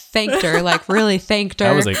if I thanked her, like really thanked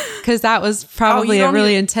her, because that was probably a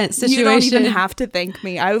really intense situation. You don't even have to thank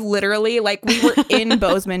me. I literally, like, we were in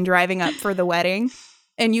Bozeman driving up for the wedding,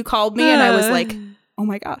 and you called me, and I was like, oh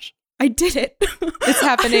my gosh, I did it. It's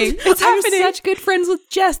happening. It's happening. I was such good friends with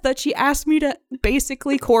Jess that she asked me to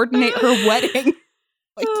basically coordinate her wedding.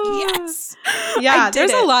 Like, yes. Yeah,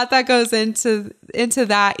 there's a lot that goes into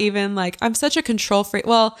that. Even like, I'm such a control freak.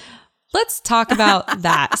 Well, let's talk about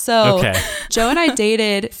that. So Joe and I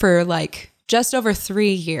dated for like just over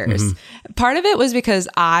 3 years. Mm-hmm. Part of it was because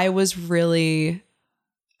I was really,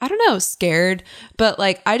 I don't know, scared, but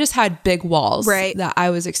like I just had big walls that I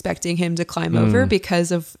was expecting him to climb over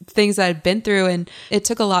because of things that I'd been through. And it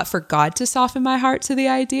took a lot for God to soften my heart to the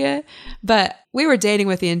idea. But we were dating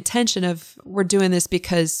with the intention of, we're doing this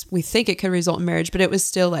because we think it could result in marriage. But it was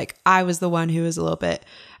still like, I was the one who was a little bit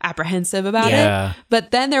apprehensive about it.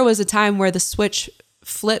 But then there was a time where the switch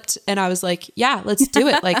flipped and I was like, yeah, let's do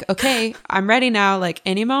it. Like, okay, I'm ready now. Like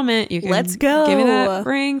any moment you can let's go. Give me that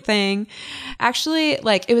ring thing. Actually,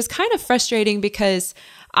 like it was kind of frustrating because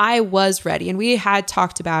I was ready and we had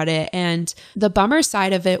talked about it. And the bummer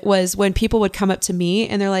side of it was when people would come up to me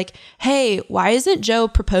and they're like, hey, why isn't Joe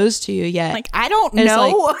proposed to you yet? Like, I don't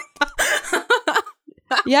know. Like,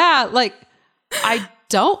 yeah, like I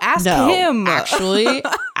don't ask know, him. Actually,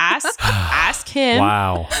 ask him.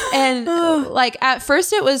 Wow. And like at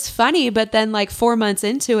first it was funny, but then like 4 months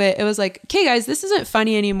into it, it was like, okay, guys, this isn't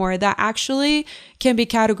funny anymore. That actually can be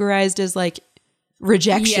categorized as like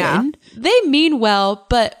rejection. Yeah. They mean well,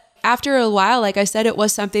 but after a while, like I said, it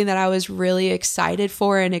was something that I was really excited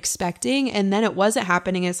for and expecting. And then it wasn't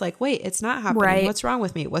happening. It's like, wait, it's not happening. Right. What's wrong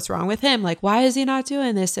with me? What's wrong with him? Like, why is he not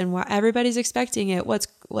doing this? And why everybody's expecting it? What's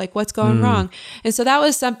going wrong? And so that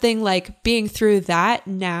was something like being through that.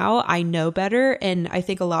 Now I know better. And I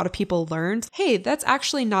think a lot of people learned, hey, that's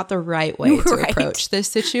actually not the right way to approach this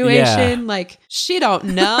situation. Yeah. Like, she don't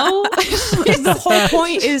know. The whole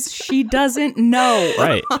point is she doesn't know.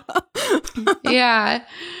 Right. Yeah.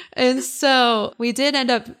 And so we did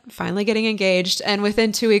end up finally getting engaged. And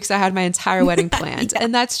within 2 weeks, I had my entire wedding planned.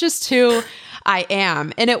 And that's just who I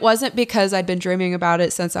am. And it wasn't because I'd been dreaming about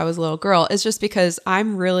it since I was a little girl. It's just because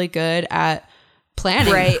I'm really good at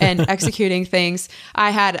planning and executing things.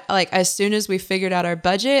 I had like, as soon as we figured out our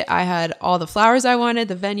budget, I had all the flowers I wanted,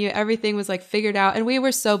 the venue, everything was like figured out. And we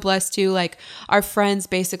were so blessed too. Like our friends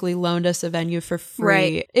basically loaned us a venue for free.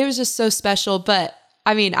 Right. It was just so special. But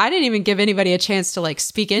I mean, I didn't even give anybody a chance to like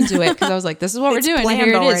speak into it because I was like, this is what we're doing. And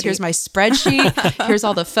here it is. Here's my spreadsheet. Here's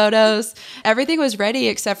all the photos. Everything was ready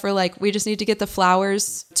except for like, we just need to get the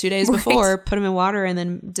flowers 2 days before, put them in water and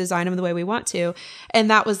then design them the way we want to. And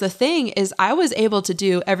that was the thing is I was able to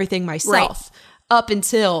do everything myself. Up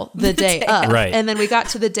until the day of. Right. And then we got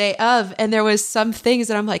to the day of and there was some things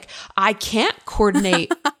that I'm like, I can't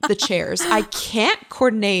coordinate the chairs. I can't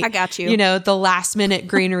coordinate, I got you. You know, the last minute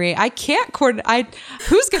greenery. I can't coordinate.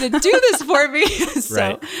 Who's going to do this for me?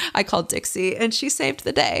 So I called Dixie and she saved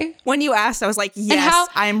the day. When you asked, I was like, yes,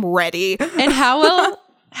 I'm ready. And how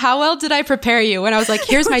well did I prepare you when I was like,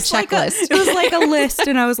 here's my checklist? It was like a list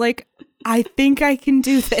and I was like, I think I can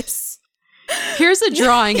do this. Here's a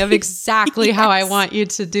drawing of exactly how I want you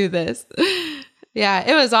to do this. Yeah,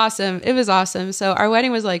 it was awesome. It was awesome. So our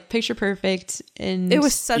wedding was like picture perfect. And it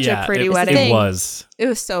was such a pretty wedding. It was. It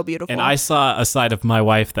was so beautiful. And I saw a side of my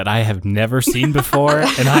wife that I have never seen before,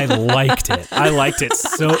 and I liked it. I liked it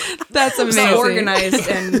so. That's amazing. So organized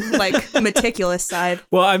and like meticulous side.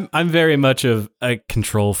 Well, I'm very much of a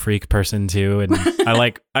control freak person too, and I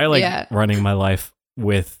like running my life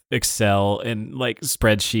with Excel and like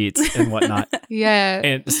spreadsheets and whatnot. Yeah.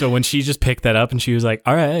 And so when she just picked that up and she was like,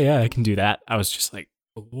 all right, yeah, I can do that. I was just like,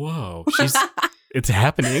 whoa, it's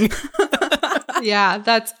happening. Yeah,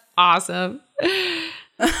 that's awesome.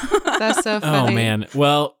 That's so funny. Oh man.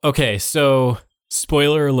 Well, okay. So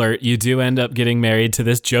spoiler alert, you do end up getting married to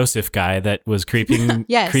this Joseph guy that was creepy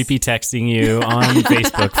texting you on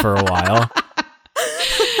Facebook for a while.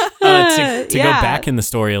 To go back in the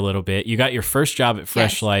story a little bit, you got your first job at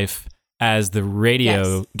Fresh Life as the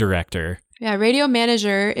radio director. Yeah, radio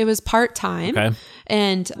manager. It was part-time. Okay.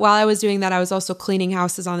 And while I was doing that, I was also cleaning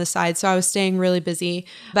houses on the side. So I was staying really busy.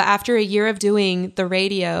 But after a year of doing the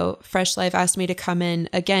radio, Fresh Life asked me to come in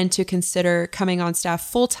again to consider coming on staff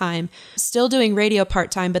full-time, still doing radio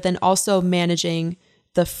part-time, but then also managing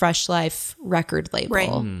the Fresh Life record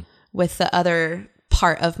label with the other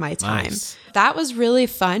part of my time. Nice. That was really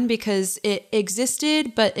fun because it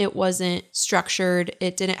existed, but it wasn't structured.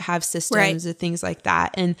 It didn't have systems and things like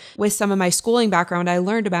that. And with some of my schooling background, I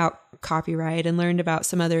learned about copyright and learned about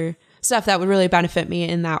some other stuff that would really benefit me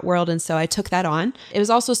in that world. And so I took that on. It was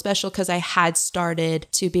also special because I had started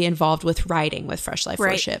to be involved with writing with Fresh Life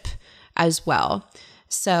Worship as well.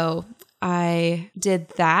 So I did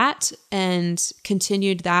that and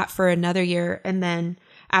continued that for another year. And then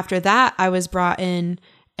after that, I was brought in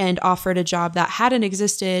and offered a job that hadn't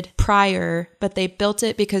existed prior, but they built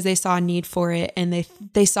it because they saw a need for it. And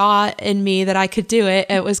they saw in me that I could do it.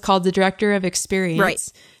 It was called the Director of Experience.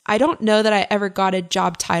 Right. I don't know that I ever got a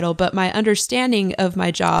job title, but my understanding of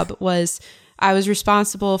my job was I was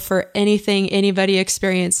responsible for anything anybody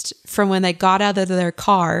experienced from when they got out of their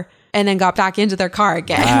car and then got back into their car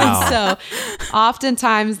again. Wow. So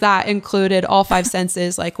oftentimes that included all five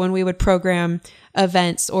senses, like when we would program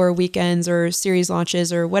events or weekends or series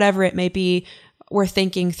launches or whatever it may be, we're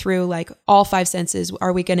thinking through like all five senses.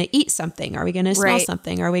 Are we going to eat something? Are we going to smell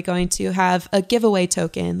something? Are we going to have a giveaway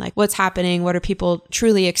token? Like what's happening? What are people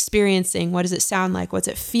truly experiencing? What does it sound like? What's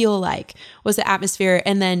it feel like? What's the atmosphere?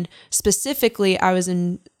 And then specifically, I was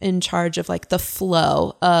in charge of like the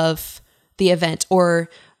flow of the event, or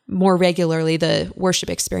more regularly, the worship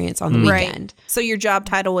experience on the weekend. So your job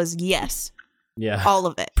title was yes. Yeah. All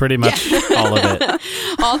of it. Pretty much all of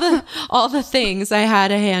it. all the things I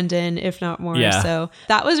had a hand in, if not more. Yeah. So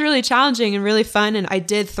that was really challenging and really fun. And I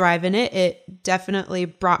did thrive in it. It definitely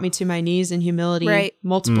brought me to my knees in humility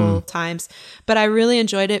multiple times. But I really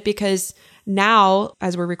enjoyed it because now,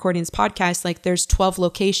 as we're recording this podcast, like there's 12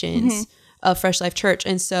 locations of Fresh Life Church.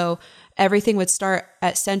 And so everything would start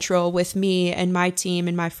at Central with me and my team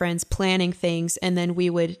and my friends planning things, and then we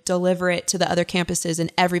would deliver it to the other campuses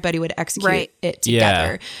and everybody would execute it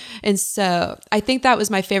together. And so I think that was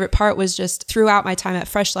my favorite part, was just throughout my time at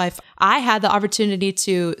Fresh Life, I had the opportunity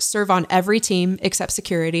to serve on every team except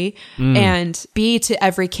security and be to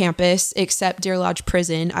every campus except Deer Lodge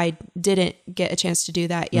Prison. I didn't get a chance to do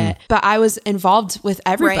that yet, but I was involved with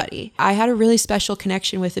everybody. I had a really special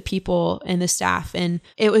connection with the people and the staff, and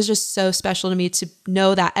it was just so special to me to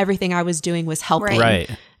know that everything I was doing was helping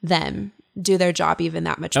them do their job even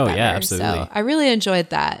that much better. Yeah, absolutely. So I really enjoyed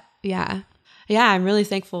that. Yeah. I'm really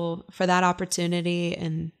thankful for that opportunity,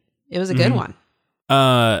 and it was a good one.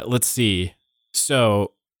 Let's see.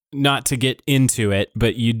 So, not to get into it,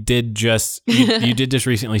 but you did just you did just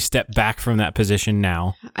recently step back from that position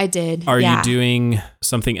now. I did. Are you doing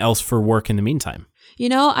something else for work in the meantime? You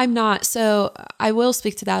know, I'm not. So I will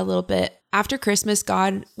speak to that a little bit. After Christmas,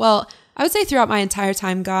 I would say throughout my entire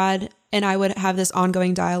time, God and I would have this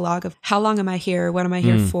ongoing dialogue of how long am I here? What am I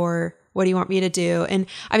here for? What do you want me to do? And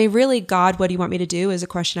I mean, really, God, what do you want me to do is a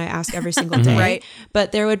question I ask every single day.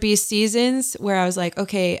 But there would be seasons where I was like,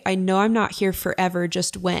 okay, I know I'm not here forever,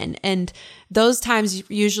 just when? And those times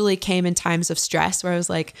usually came in times of stress where I was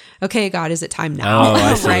like, okay, God, is it time now? Oh,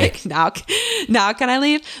 I see. Right? Now can I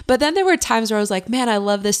leave? But then there were times where I was like, man, I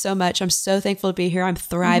love this so much. I'm so thankful to be here. I'm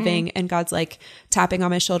thriving. And God's like tapping on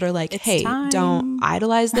my shoulder, like, It's hey, time. Don't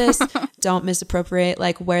idolize this. Don't misappropriate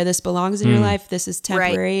like where this belongs in your life. This is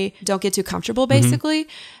temporary. Don't get too comfortable, basically.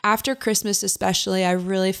 After Christmas, especially, I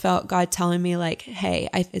really felt God telling me like, hey,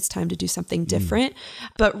 it's time to do something different.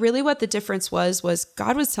 But really what the difference was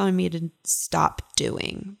God was telling me to stop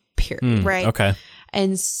doing, period. Okay.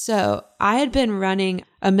 And so I had been running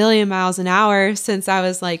 1,000,000 miles an hour since I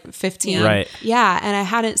was like 15. Right. Yeah. And I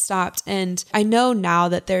hadn't stopped. And I know now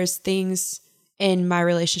that there's things in my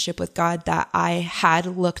relationship with God that I had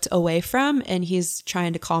looked away from, and he's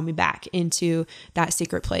trying to call me back into that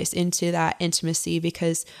secret place, into that intimacy,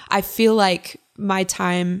 because I feel like my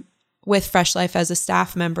time with Fresh Life as a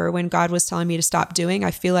staff member, when God was telling me to stop doing, I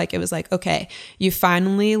feel like it was like, okay, you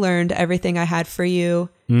finally learned everything I had for you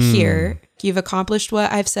here. You've accomplished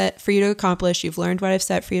what I've set for you to accomplish. You've learned what I've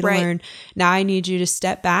set for you to learn. Now I need you to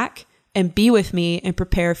step back and be with me and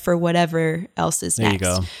prepare for whatever else is next.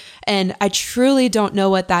 There you go. And I truly don't know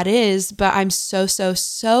what that is, but I'm so, so,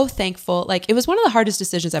 so thankful. Like, it was one of the hardest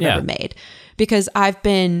decisions I've ever made, because I've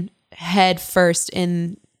been head first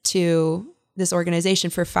into this organization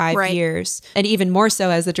for 5 Right. years, and even more so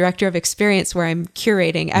as the director of experience where I'm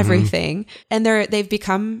curating everything. And they've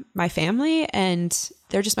become my family and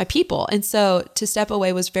they're just my people. And so to step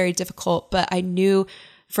away was very difficult, but I knew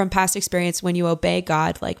from past experience, when you obey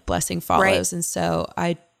God, like blessing follows. Right. And so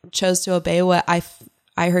I chose to obey what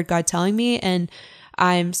I heard God telling me. And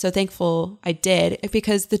I'm so thankful I did,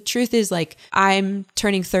 because the truth is, like, I'm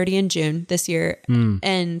turning 30 in June this year.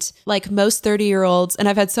 And like most 30-year-olds, and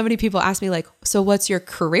I've had so many people ask me, like, so what's your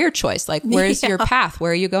career choice? Like, where's your path?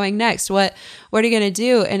 Where are you going next? What are you going to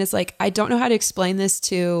do? And it's like, I don't know how to explain this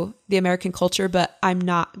to the American culture, but I'm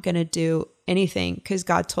not going to do anything because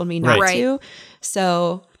God told me not Right. to.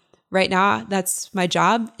 So right now, that's my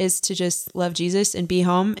job, is to just love Jesus and be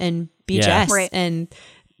home and be Yeah. Jess. Right. And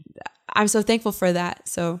I'm so thankful for that.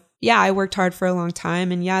 So yeah, I worked hard for a long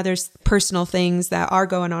time, and yeah, there's personal things that are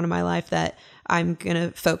going on in my life that I'm going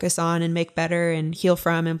to focus on and make better and heal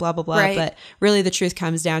from and blah, blah, blah. Right. But really the truth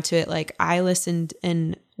comes down to it. Like, I listened,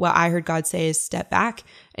 and what I heard God say is step back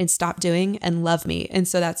and stop doing and love me. And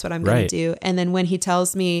so that's what I'm going Right. to do. And then when he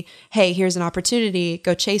tells me, hey, here's an opportunity,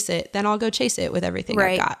 go chase it, then I'll go chase it with everything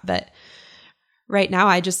Right. I've got. But right now,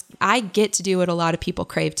 I get to do what a lot of people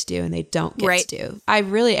crave to do and they don't get Right. to do. I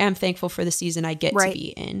really am thankful for the season I get Right. to be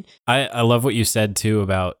in. I love what you said too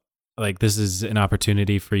about, like, this is an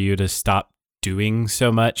opportunity for you to stop doing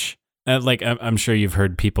so much. Like, I'm sure you've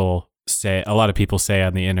heard a lot of people say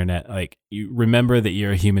on the internet, like, you remember that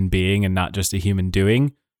you're a human being and not just a human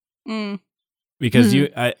doing. Mm. Because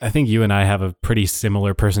I think you and I have a pretty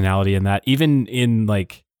similar personality in that. Even in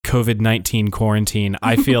like COVID-19 quarantine,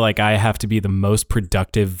 I feel like I have to be the most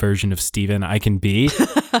productive version of Steven I can be.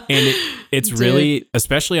 And it's Dude. really,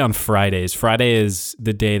 especially on Fridays. Friday is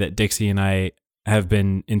the day that Dixie and I have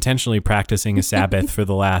been intentionally practicing a Sabbath for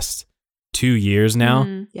the last 2 years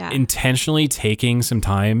now. Yeah. Intentionally taking some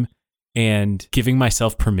time and giving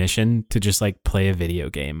myself permission to just like play a video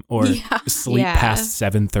game or Yeah. sleep Yeah. past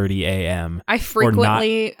 7:30 a.m. I not-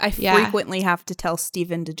 frequently Yeah. have to tell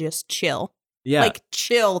Steven to just chill. Yeah. Like,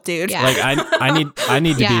 chill, dude. Yeah. Like I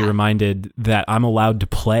need to be Yeah. reminded that I'm allowed to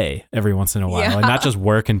play every once in a while Yeah. and not just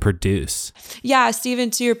work and produce. Yeah,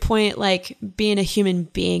 Stephen, to your point, like being a human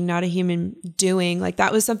being, not a human doing, like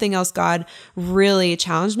that was something else God really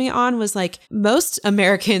challenged me on, was like most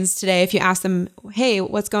Americans today, if you ask them, hey,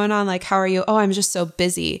 what's going on? Like, how are you? Oh, I'm just so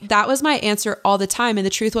busy. That was my answer all the time. And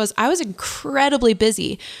the truth was I was incredibly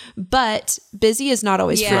busy, but busy is not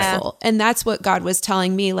always Yeah. fruitful. And that's what God was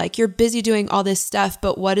telling me. Like, you're busy doing all this stuff,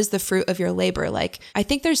 but what is the fruit of your labor? Like, I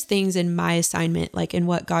think there's things in my assignment, like in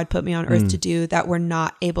what God put me on earth to do, that were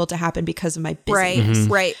not able to happen because of my busyness. Right.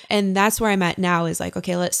 Right. And that's where I'm at now, is like,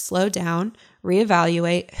 okay, let's slow down,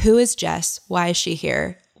 reevaluate. Who is Jess? Why is she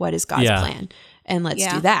here? What is God's Yeah. plan? And let's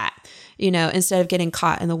Yeah. do that, instead of getting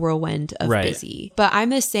caught in the whirlwind of Right. busy. But I'm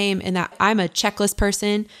the same in that I'm a checklist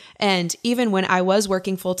person. And even when I was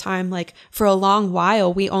working full time, like for a long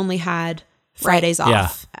while, we only had Fridays off Yeah.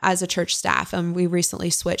 as a church staff. We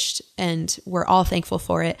recently switched and we're all thankful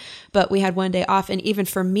for it. But we had one day off. And even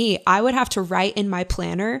for me, I would have to write in my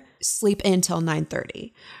planner, sleep until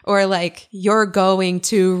 9:30, or like, you're going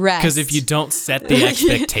to rest. Because if you don't set the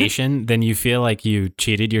expectation, then you feel like you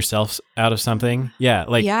cheated yourself out of something. Yeah.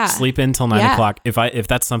 Like Yeah. sleep in till 9 Yeah. o'clock. If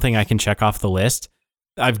that's something I can check off the list,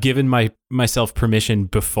 I've given myself permission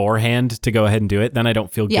beforehand to go ahead and do it. Then I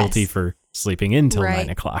don't feel Yes. guilty for sleeping in till Right. 9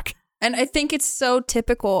 o'clock. And I think it's so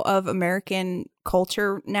typical of American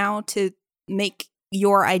culture now to make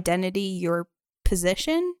your identity your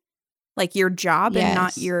position, like your job, and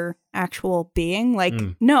not Yes. your actual being. Like,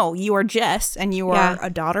 Mm. no, you are Jess and you are Yeah. a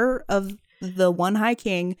daughter of the One High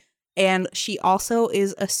King. And she also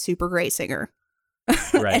is a super great singer.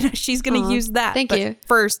 Right. And she's going Aw, to use that. thank but you.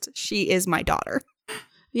 First, she is my daughter.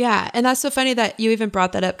 Yeah. And that's so funny that you even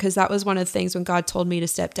brought that up, because that was one of the things when God told me to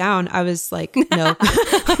step down, I was like, no,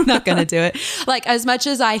 I'm not going to do it. Like, as much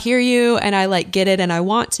as I hear you and I like get it and I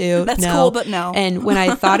want to, That's no. cool, but no. And when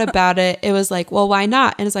I thought about it, it was like, well, why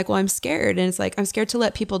not? And it's like, well, I'm scared. And it's like, I'm scared to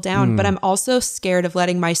let people down, but I'm also scared of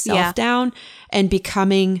letting myself Yeah. down and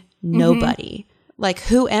becoming nobody. Like,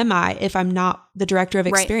 who am I if I'm not the director of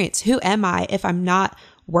Right. experience? Who am I if I'm not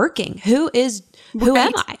working? Who am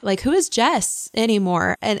Right. I? Like, who is Jess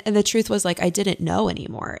anymore? And the truth was, like, I didn't know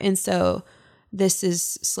anymore. And so this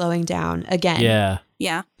is slowing down again, Yeah.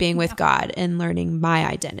 Yeah. being with God and learning my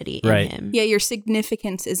identity Right. in him. Yeah. Your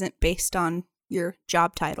significance isn't based on your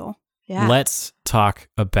job title. Yeah. Let's talk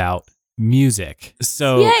about music.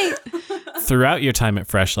 So Yay. throughout your time at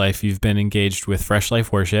Fresh Life, you've been engaged with Fresh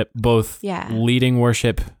Life Worship, both Yeah. leading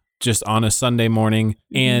worship just on a Sunday morning,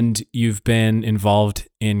 and you've been involved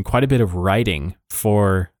in quite a bit of writing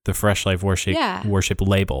for the Fresh Life Worship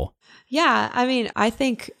label. Yeah, I mean, I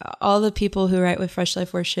think all the people who write with Fresh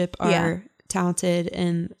Life Worship are talented,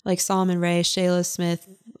 and like Solomon Ray, Shayla Smith,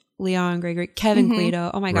 Leon Gregory, Kevin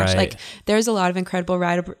Guido. Oh my gosh. Right. Like there's a lot of incredible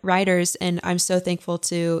writers, and I'm so thankful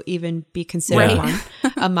to even be considered one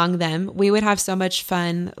among them. We would have so much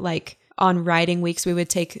fun, like on writing weeks. We would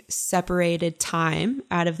take separated time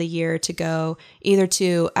out of the year to go either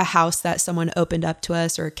to a house that someone opened up to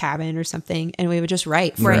us or a cabin or something, and we would just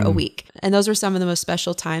write for a week. And those were some of the most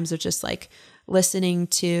special times of just like listening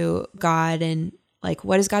to God and like,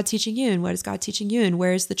 what is God teaching you? And what is God teaching you? And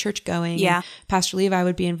where is the church going? Yeah. And Pastor Levi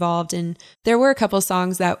would be involved. And there were a couple of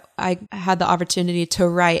songs that I had the opportunity to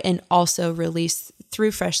write and also release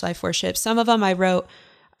through Fresh Life Worship. Some of them I wrote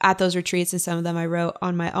at those retreats and some of them I wrote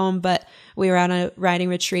on my own, but we were on a writing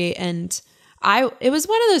retreat, and it was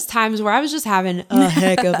one of those times where I was just having a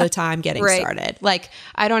heck of a time getting started. Like,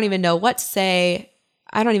 I don't even know what to say.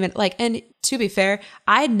 I don't even like, and to be fair,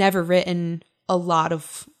 I had never written a lot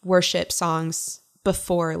of worship songs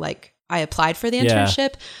before like I applied for the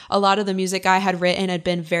internship. A lot of the music I had written had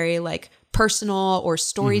been very like personal or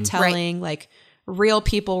storytelling, like real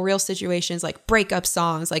people, real situations, like breakup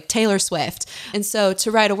songs, like Taylor Swift. And so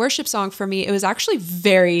to write a worship song for me, it was actually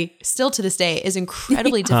still to this day, is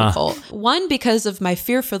incredibly difficult. One, because of my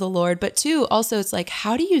fear for the Lord, but two, also it's like,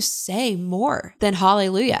 how do you say more than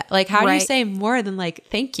hallelujah? Like, how do you say more than like,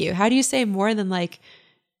 thank you? How do you say more than like,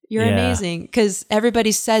 you're amazing? Because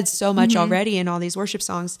everybody said so much already in all these worship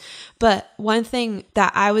songs. But one thing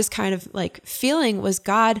that I was kind of like feeling was,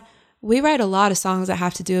 God, we write a lot of songs that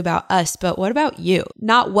have to do about us, but what about you?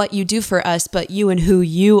 Not what you do for us, but you and who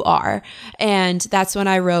you are. And that's when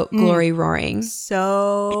I wrote Glory Roaring.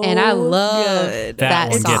 And I love that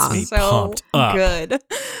one song. gets me pumped up. Good.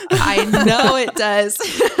 I know it does.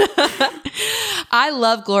 I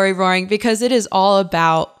love Glory Roaring because it is all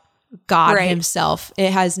about God himself.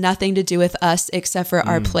 It has nothing to do with us except for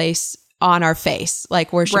our place on our face,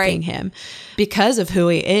 like worshiping him because of who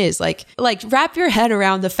he is. Like wrap your head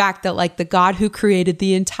around the fact that like the God who created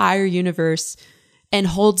the entire universe and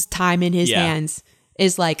holds time in his hands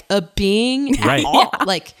is like a being at all.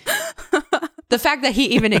 Like the fact that he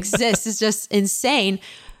even exists is just insane.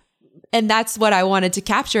 And that's what I wanted to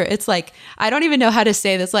capture. It's like, I don't even know how to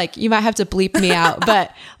say this. Like, you might have to bleep me out,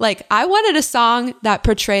 but like, I wanted a song that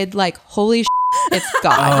portrayed like, holy it's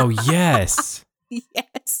God. Oh, yes.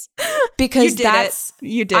 Yes. Because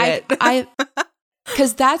you did it.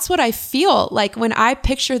 Because that's what I feel like when I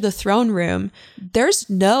picture the throne room. There's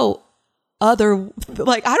no other,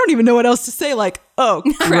 like, I don't even know what else to say. Like, oh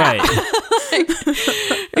crap. Like,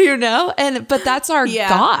 you know, but that's our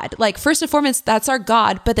God. Like, first and foremost, that's our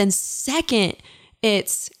God. But then second,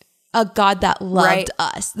 it's a God that loved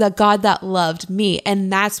us, the God that loved me.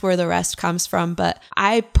 And that's where the rest comes from. But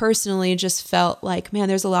I personally just felt like, man,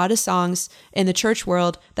 there's a lot of songs in the church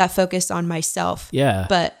world that focus on myself. Yeah.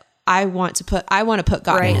 But I want to put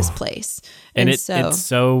God in his place. And it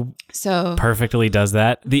so perfectly does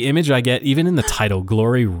that. The image I get, even in the title,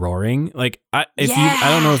 Glory Roaring, like I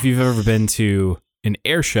don't know if you've ever been to an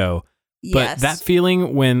air show, but that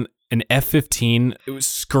feeling when an F-15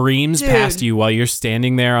 screams past you while you're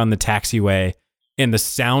standing there on the taxiway and the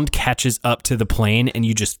sound catches up to the plane and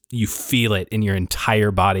you feel it in your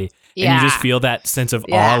entire body. And you just feel that sense of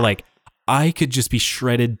awe. Like, I could just be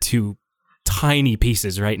shredded to tiny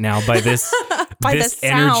pieces right now by this this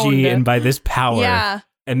energy and by this power. Yeah.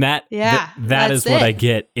 And that is what I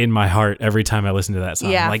get in my heart every time I listen to that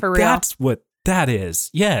song. Yeah, like, for real. That's what that is.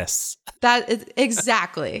 Yes. That is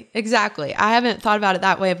exactly. I haven't thought about it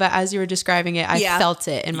that way, but as you were describing it, I felt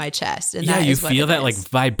it in my chest. And that you is what feel it that is. like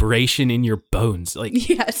vibration in your bones. Like,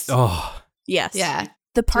 yes. Oh. Yes. Yeah.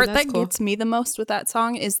 The part that's that cool. gets me the most with that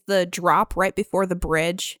song is the drop right before the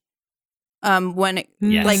bridge. When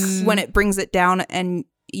it brings it down and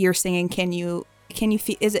you're singing, can you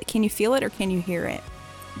feel it or can you hear it?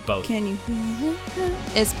 Both. Can you hear it?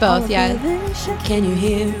 It's both, yeah. Can you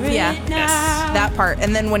hear it? Yeah. Now? That part.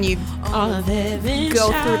 And then when you All of heaven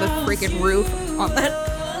go through the shouts. freaking roof on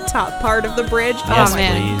that top part of the bridge. Yes, oh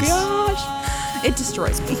man. please. gosh. It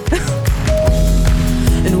destroys me.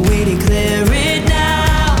 And we declare it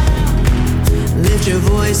now. Lift your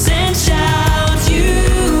voice and shout, you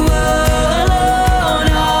alone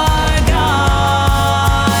are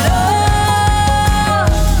God.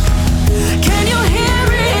 Oh, can you hear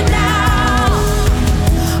it now?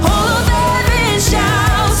 All of heaven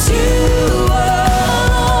shouts, you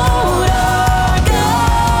alone are God.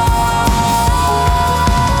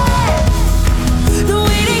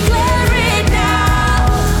 We declare it now.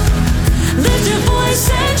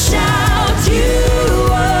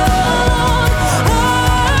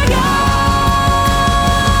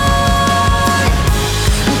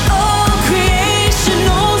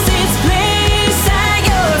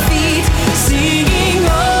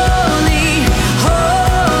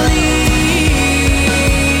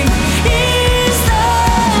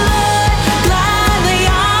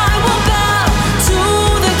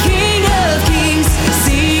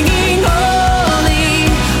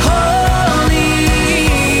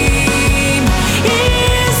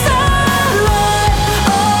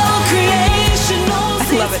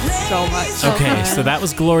 So that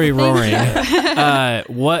was Glory Roaring.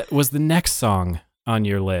 What was the next song on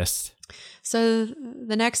your list? So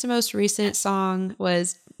the next most recent song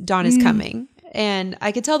was Dawn is Coming. And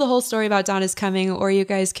I could tell the whole story about Dawn is Coming, or you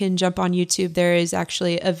guys can jump on YouTube. There is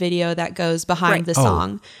actually a video that goes behind the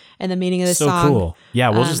song and the meaning of the song. So cool. Yeah,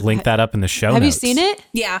 we'll just link that up in the show notes. Have you seen it?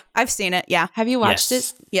 Yeah, I've seen it. Yeah. Have you watched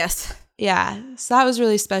it? Yes. Yeah. So that was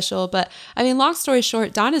really special. But I mean, long story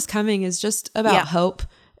short, Dawn is Coming is just about hope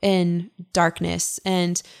in darkness.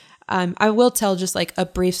 And I will tell just like a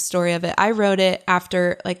brief story of it. I wrote it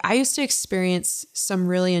after, like, I used to experience some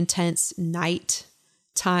really intense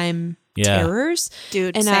nighttime terrors.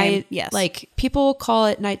 Dude, and same. like, people call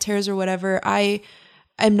it night terrors or whatever. I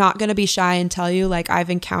am not going to be shy and tell you, like, I've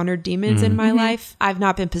encountered demons in my life. I've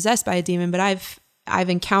not been possessed by a demon, but I've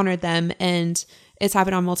encountered them, and it's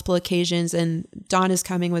happened on multiple occasions. And Dawn is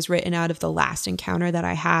Coming was written out of the last encounter that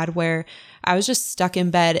I had, where I was just stuck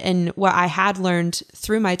in bed. And what I had learned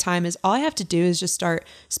through my time is all I have to do is just start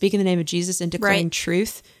speaking the name of Jesus and declaring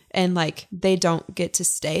truth. And like, they don't get to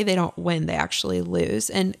stay. They don't win. They actually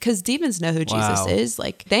lose. And because demons know who Jesus is.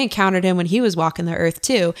 Like, they encountered him when he was walking the earth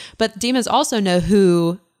too. But demons also know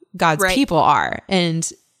who God's people are. And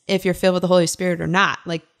if you're filled with the Holy Spirit or not,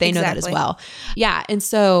 like, they know that as well. Yeah. And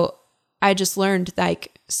so I just learned,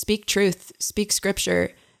 like, speak truth, speak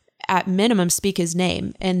scripture, at minimum, speak his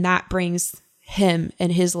name. And that brings him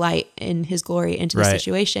and his light and his glory into the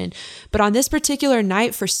situation. But on this particular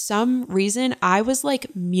night, for some reason, I was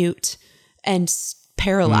like mute and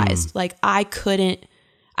paralyzed. Like, I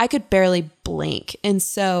could barely blink. And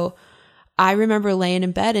so I remember laying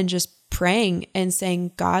in bed and just praying and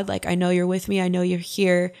saying, God, like, I know you're with me. I know you're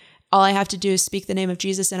here. All I have to do is speak the name of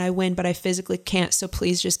Jesus and I win, but I physically can't. So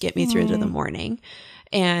please just get me through to the morning.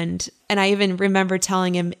 And I even remember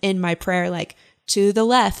telling him in my prayer, like, to the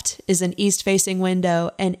left is an east facing window,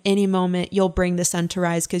 and any moment you'll bring the sun to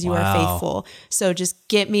rise because you are faithful. So just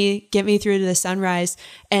get me through to the sunrise.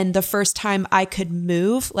 And the first time I could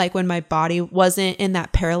move, like when my body wasn't in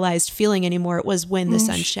that paralyzed feeling anymore, it was when the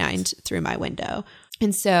sun shined through my window.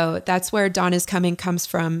 And so that's where Dawn is Coming comes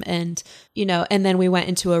from. And, you know, and then we went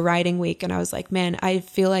into a writing week, and I was like, man, I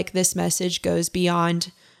feel like this message goes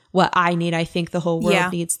beyond what I need. I think the whole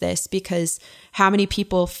world needs this, because how many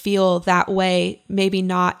people feel that way, maybe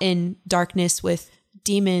not in darkness with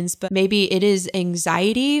demons, but maybe it is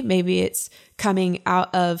anxiety. Maybe it's coming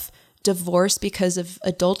out of divorce because of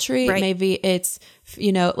adultery. Maybe it's,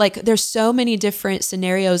 you know, like, there's so many different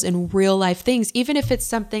scenarios in real life things, even if it's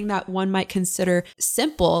something that one might consider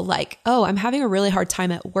simple, like, oh, I'm having a really hard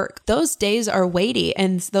time at work. Those days are weighty,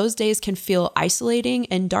 and those days can feel isolating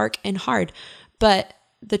and dark and hard. But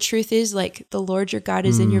the truth is, like, the Lord your God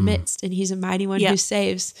is in your midst, and he's a mighty one who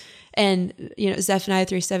saves. And, you know, Zephaniah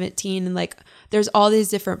 3:17, and like, there's all these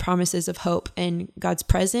different promises of hope and God's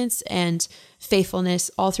presence and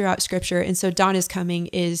faithfulness all throughout scripture. And so Dawn is Coming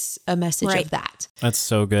is a message of that. That's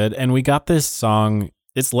so good. And we got this song,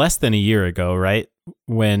 it's less than a year ago, right?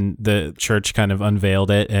 When the church kind of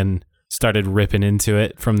unveiled it and started ripping into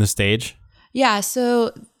it from the stage. Yeah,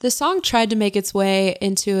 so the song tried to make its way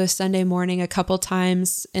into a Sunday morning a couple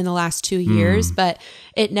times in the last 2 years, but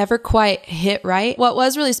it never quite hit right. What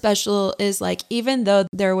was really special is, like, even though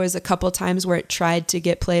there was a couple times where it tried to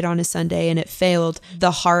get played on a Sunday and it failed,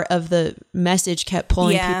 the heart of the message kept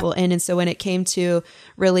pulling people in. And so when it came to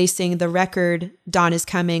releasing the record, Dawn is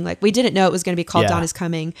Coming, like, we didn't know it was going to be called Dawn is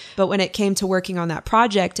Coming, but when it came to working on that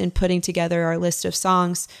project and putting together our list of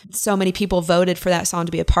songs, so many people voted for that song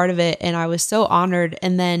to be a part of it. And I was so honored,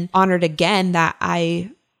 and then honored again that I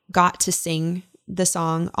got to sing the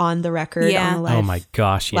song on the record on the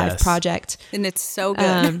live project. And it's so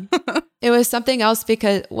good. It was something else,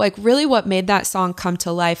 because, like, really what made that song come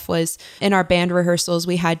to life was in our band rehearsals,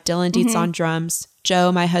 we had Dylan Dietz on drums.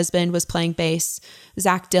 Joe, my husband, was playing bass,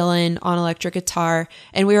 Zach Dillon on electric guitar.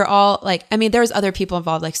 And we were all like, I mean, there was other people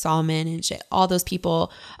involved, like Solomon and all those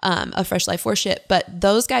people of Fresh Life Worship. But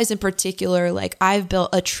those guys in particular, like, I've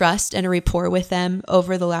built a trust and a rapport with them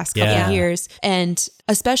over the last couple of years. And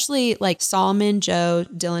especially like Solomon, Joe,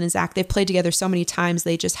 Dylan, and Zach, they've played together so many times.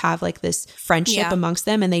 They just have like this friendship amongst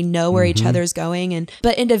them, and they know where each other's going.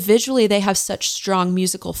 But individually, they have such strong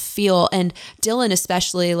musical feel. And Dylan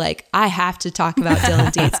especially, like, I have to talk about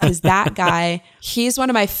Dylan Dietz, because that guy, he's one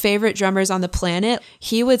of my favorite drummers on the planet.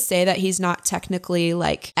 He would say that he's not technically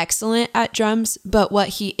like excellent at drums, but what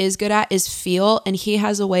he is good at is feel. And he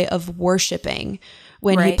has a way of worshiping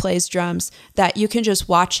when he plays drums that you can just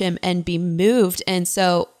watch him and be moved. And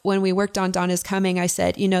so when we worked on Dawn is Coming, I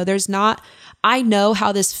said, you know, I know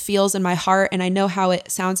how this feels in my heart, and I know how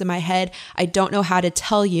it sounds in my head. I don't know how to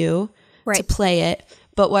tell you to play it,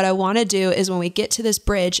 But what I want to do is when we get to this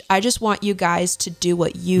bridge, I just want you guys to do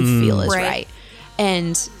what you feel is right.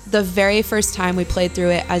 And the very first time we played through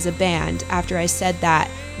it as a band, after I said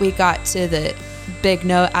that, we got to the big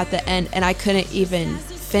note at the end and I couldn't even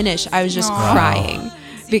finish. I was just crying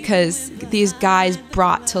because these guys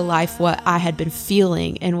brought to life what I had been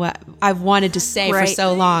feeling and what I've wanted to say for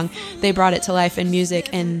so long. They brought it to life in music,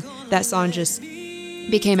 and that song just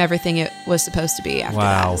became everything it was supposed to be after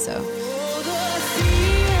that. So.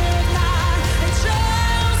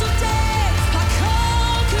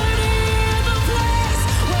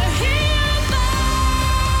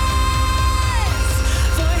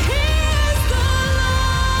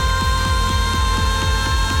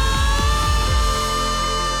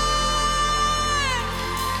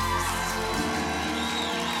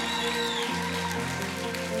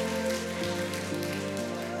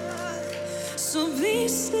 So be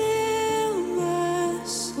still, my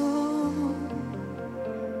soul.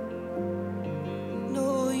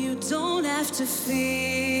 No, you don't have to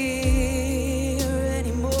fear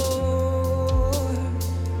anymore.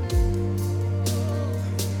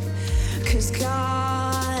 'Cause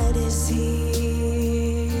God is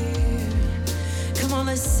here. Come on,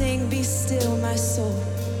 let's sing, be still, my soul.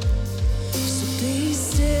 So be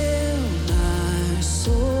still, my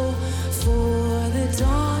soul, for the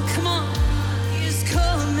dawn. Come on.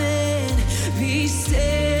 Coming, be still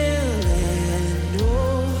and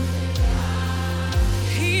know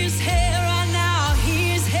He's here right now.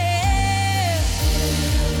 He's here,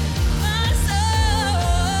 my soul.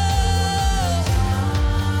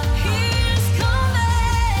 He's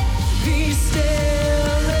coming. Be still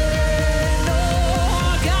and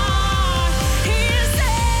know God. He's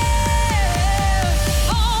here.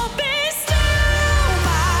 Oh, be still,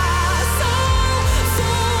 my soul,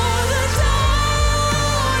 for the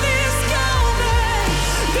dawn is coming.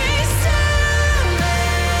 Be still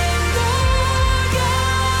and know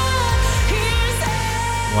God. He's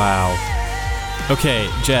here. Wow. Okay,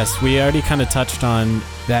 Jess, we already kind of touched on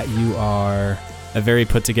that you are a very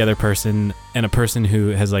put together person and a person who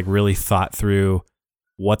has like really thought through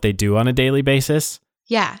what they do on a daily basis.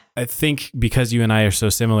 Yeah. I think because you and I are so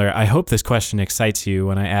similar, I hope this question excites you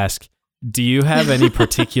when I ask, do you have any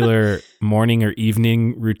particular morning or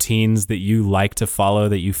evening routines that you like to follow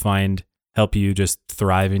that you find help you just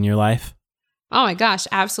thrive in your life? Oh my gosh,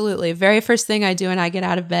 absolutely. Very first thing I do when I get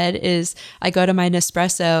out of bed is I go to my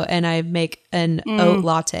Nespresso and I make an oat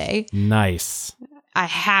latte. Nice. I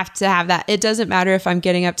have to have that. It doesn't matter if I'm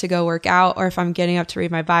getting up to go work out or if I'm getting up to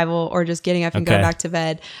read my Bible or just getting up and going back to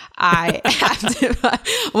bed. I have to,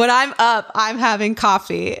 when I'm up, I'm having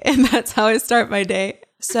coffee, and that's how I start my day.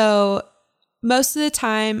 So most of the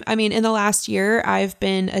time, I mean, in the last year, I've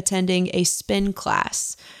been attending a spin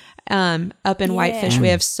class. Up in Whitefish, we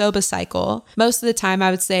have Soba Cycle. Most of the time, I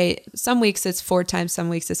would say some weeks it's 4 times, some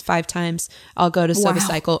weeks it's 5 times. I'll go to Soba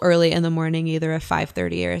Cycle early in the morning, either a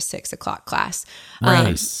 5:30 or a 6 o'clock class.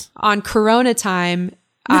 Nice. On Corona time,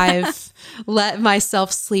 I've let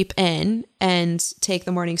myself sleep in and take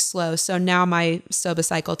the morning slow. So now my Soba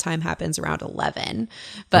Cycle time happens around 11.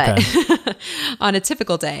 But on a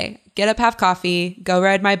typical day, get up, have coffee, go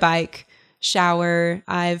ride my bike, shower.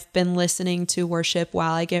 I've been listening to worship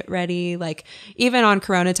while I get ready. Like even on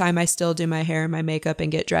Corona time, I still do my hair and my makeup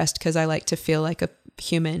and get dressed because I like to feel like a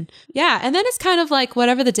human. Yeah. And then it's kind of like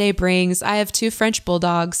whatever the day brings. I have 2 French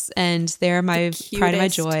bulldogs and they're my pride and my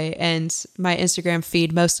joy and my Instagram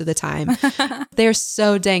feed most of the time. They're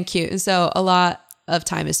so dang cute. And so a lot of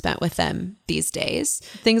time is spent with them these days.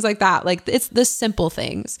 Things like that. Like it's the simple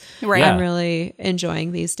things. Right. I'm really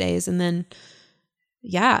enjoying these days. And then,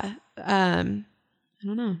 yeah. I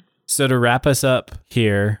don't know. So to wrap us up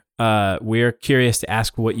here, we're curious to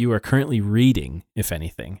ask what you are currently reading, if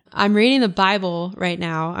anything. I'm reading the Bible right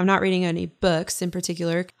now. I'm not reading any books in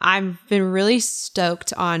particular. I've been really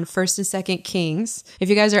stoked on 1st and 2nd Kings. If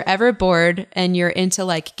you guys are ever bored and you're into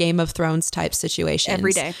like Game of Thrones type situations,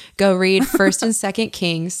 Every day. go read 1st and 2nd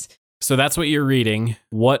Kings. So that's what you're reading.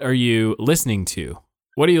 What are you listening to?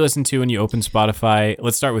 What do you listen to when you open Spotify?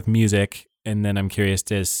 Let's start with music. And then I'm curious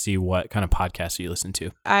to see what kind of podcasts you listen to.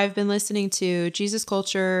 I've been listening to Jesus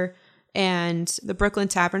Culture and the Brooklyn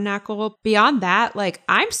Tabernacle. Beyond that, like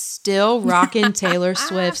I'm still rocking Taylor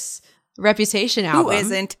Swift's Reputation album. Who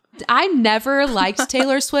isn't? I never liked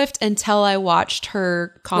Taylor Swift until I watched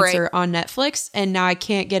her concert on Netflix, and now I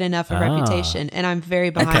can't get enough of Reputation, and I'm very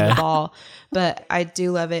behind the ball, but I do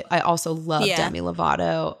love it. I also love Demi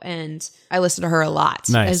Lovato, and I listen to her a lot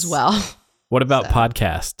as well. What about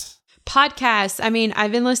podcasts? Podcasts. I mean,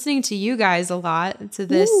 I've been listening to you guys a lot, to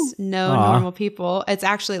this No Aw. Normal People. It's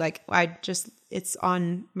actually like, it's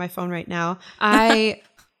on my phone right now. I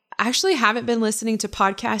actually haven't been listening to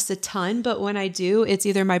podcasts a ton, but when I do, it's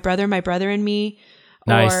either my brother and me,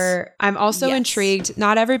 Nice. or I'm also Yes. intrigued.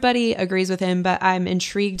 Not everybody agrees with him, but I'm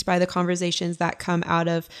intrigued by the conversations that come out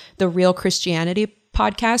of the Real Christianity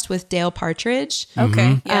podcast with Dale Partridge.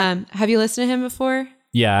 Okay. Yeah. Have you listened to him before?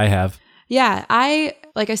 Yeah, I have. Yeah,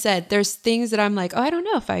 like I said, there's things that I'm like, oh, I don't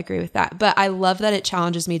know if I agree with that, but I love that it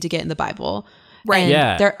challenges me to get in the Bible. Right. And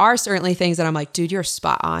Yeah. there are certainly things that I'm like, dude, you're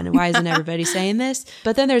spot on. Why isn't everybody saying this?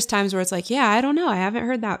 But then there's times where it's like, yeah, I don't know. I haven't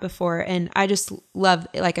heard that before. And I just love,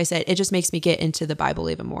 like I said, it just makes me get into the Bible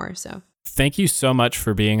even more. So, Thank you so much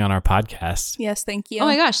for being on our podcast. Yes. Thank you. oh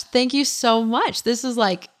my gosh, thank you so much. This is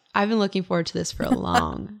like, I've been looking forward to this for a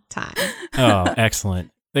long time. Oh, excellent.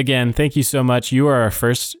 Again, thank you so much. You are our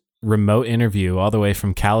first remote interview all the way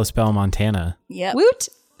from Kalispell, Montana. Yep. Woot.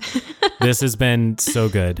 This has been so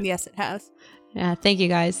good. Yes, it has. Yeah, thank you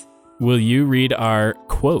guys. Will you read our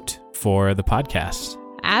quote for the podcast?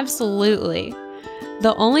 Absolutely.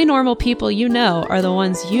 The only normal people you know are the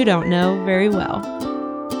ones you don't know very well.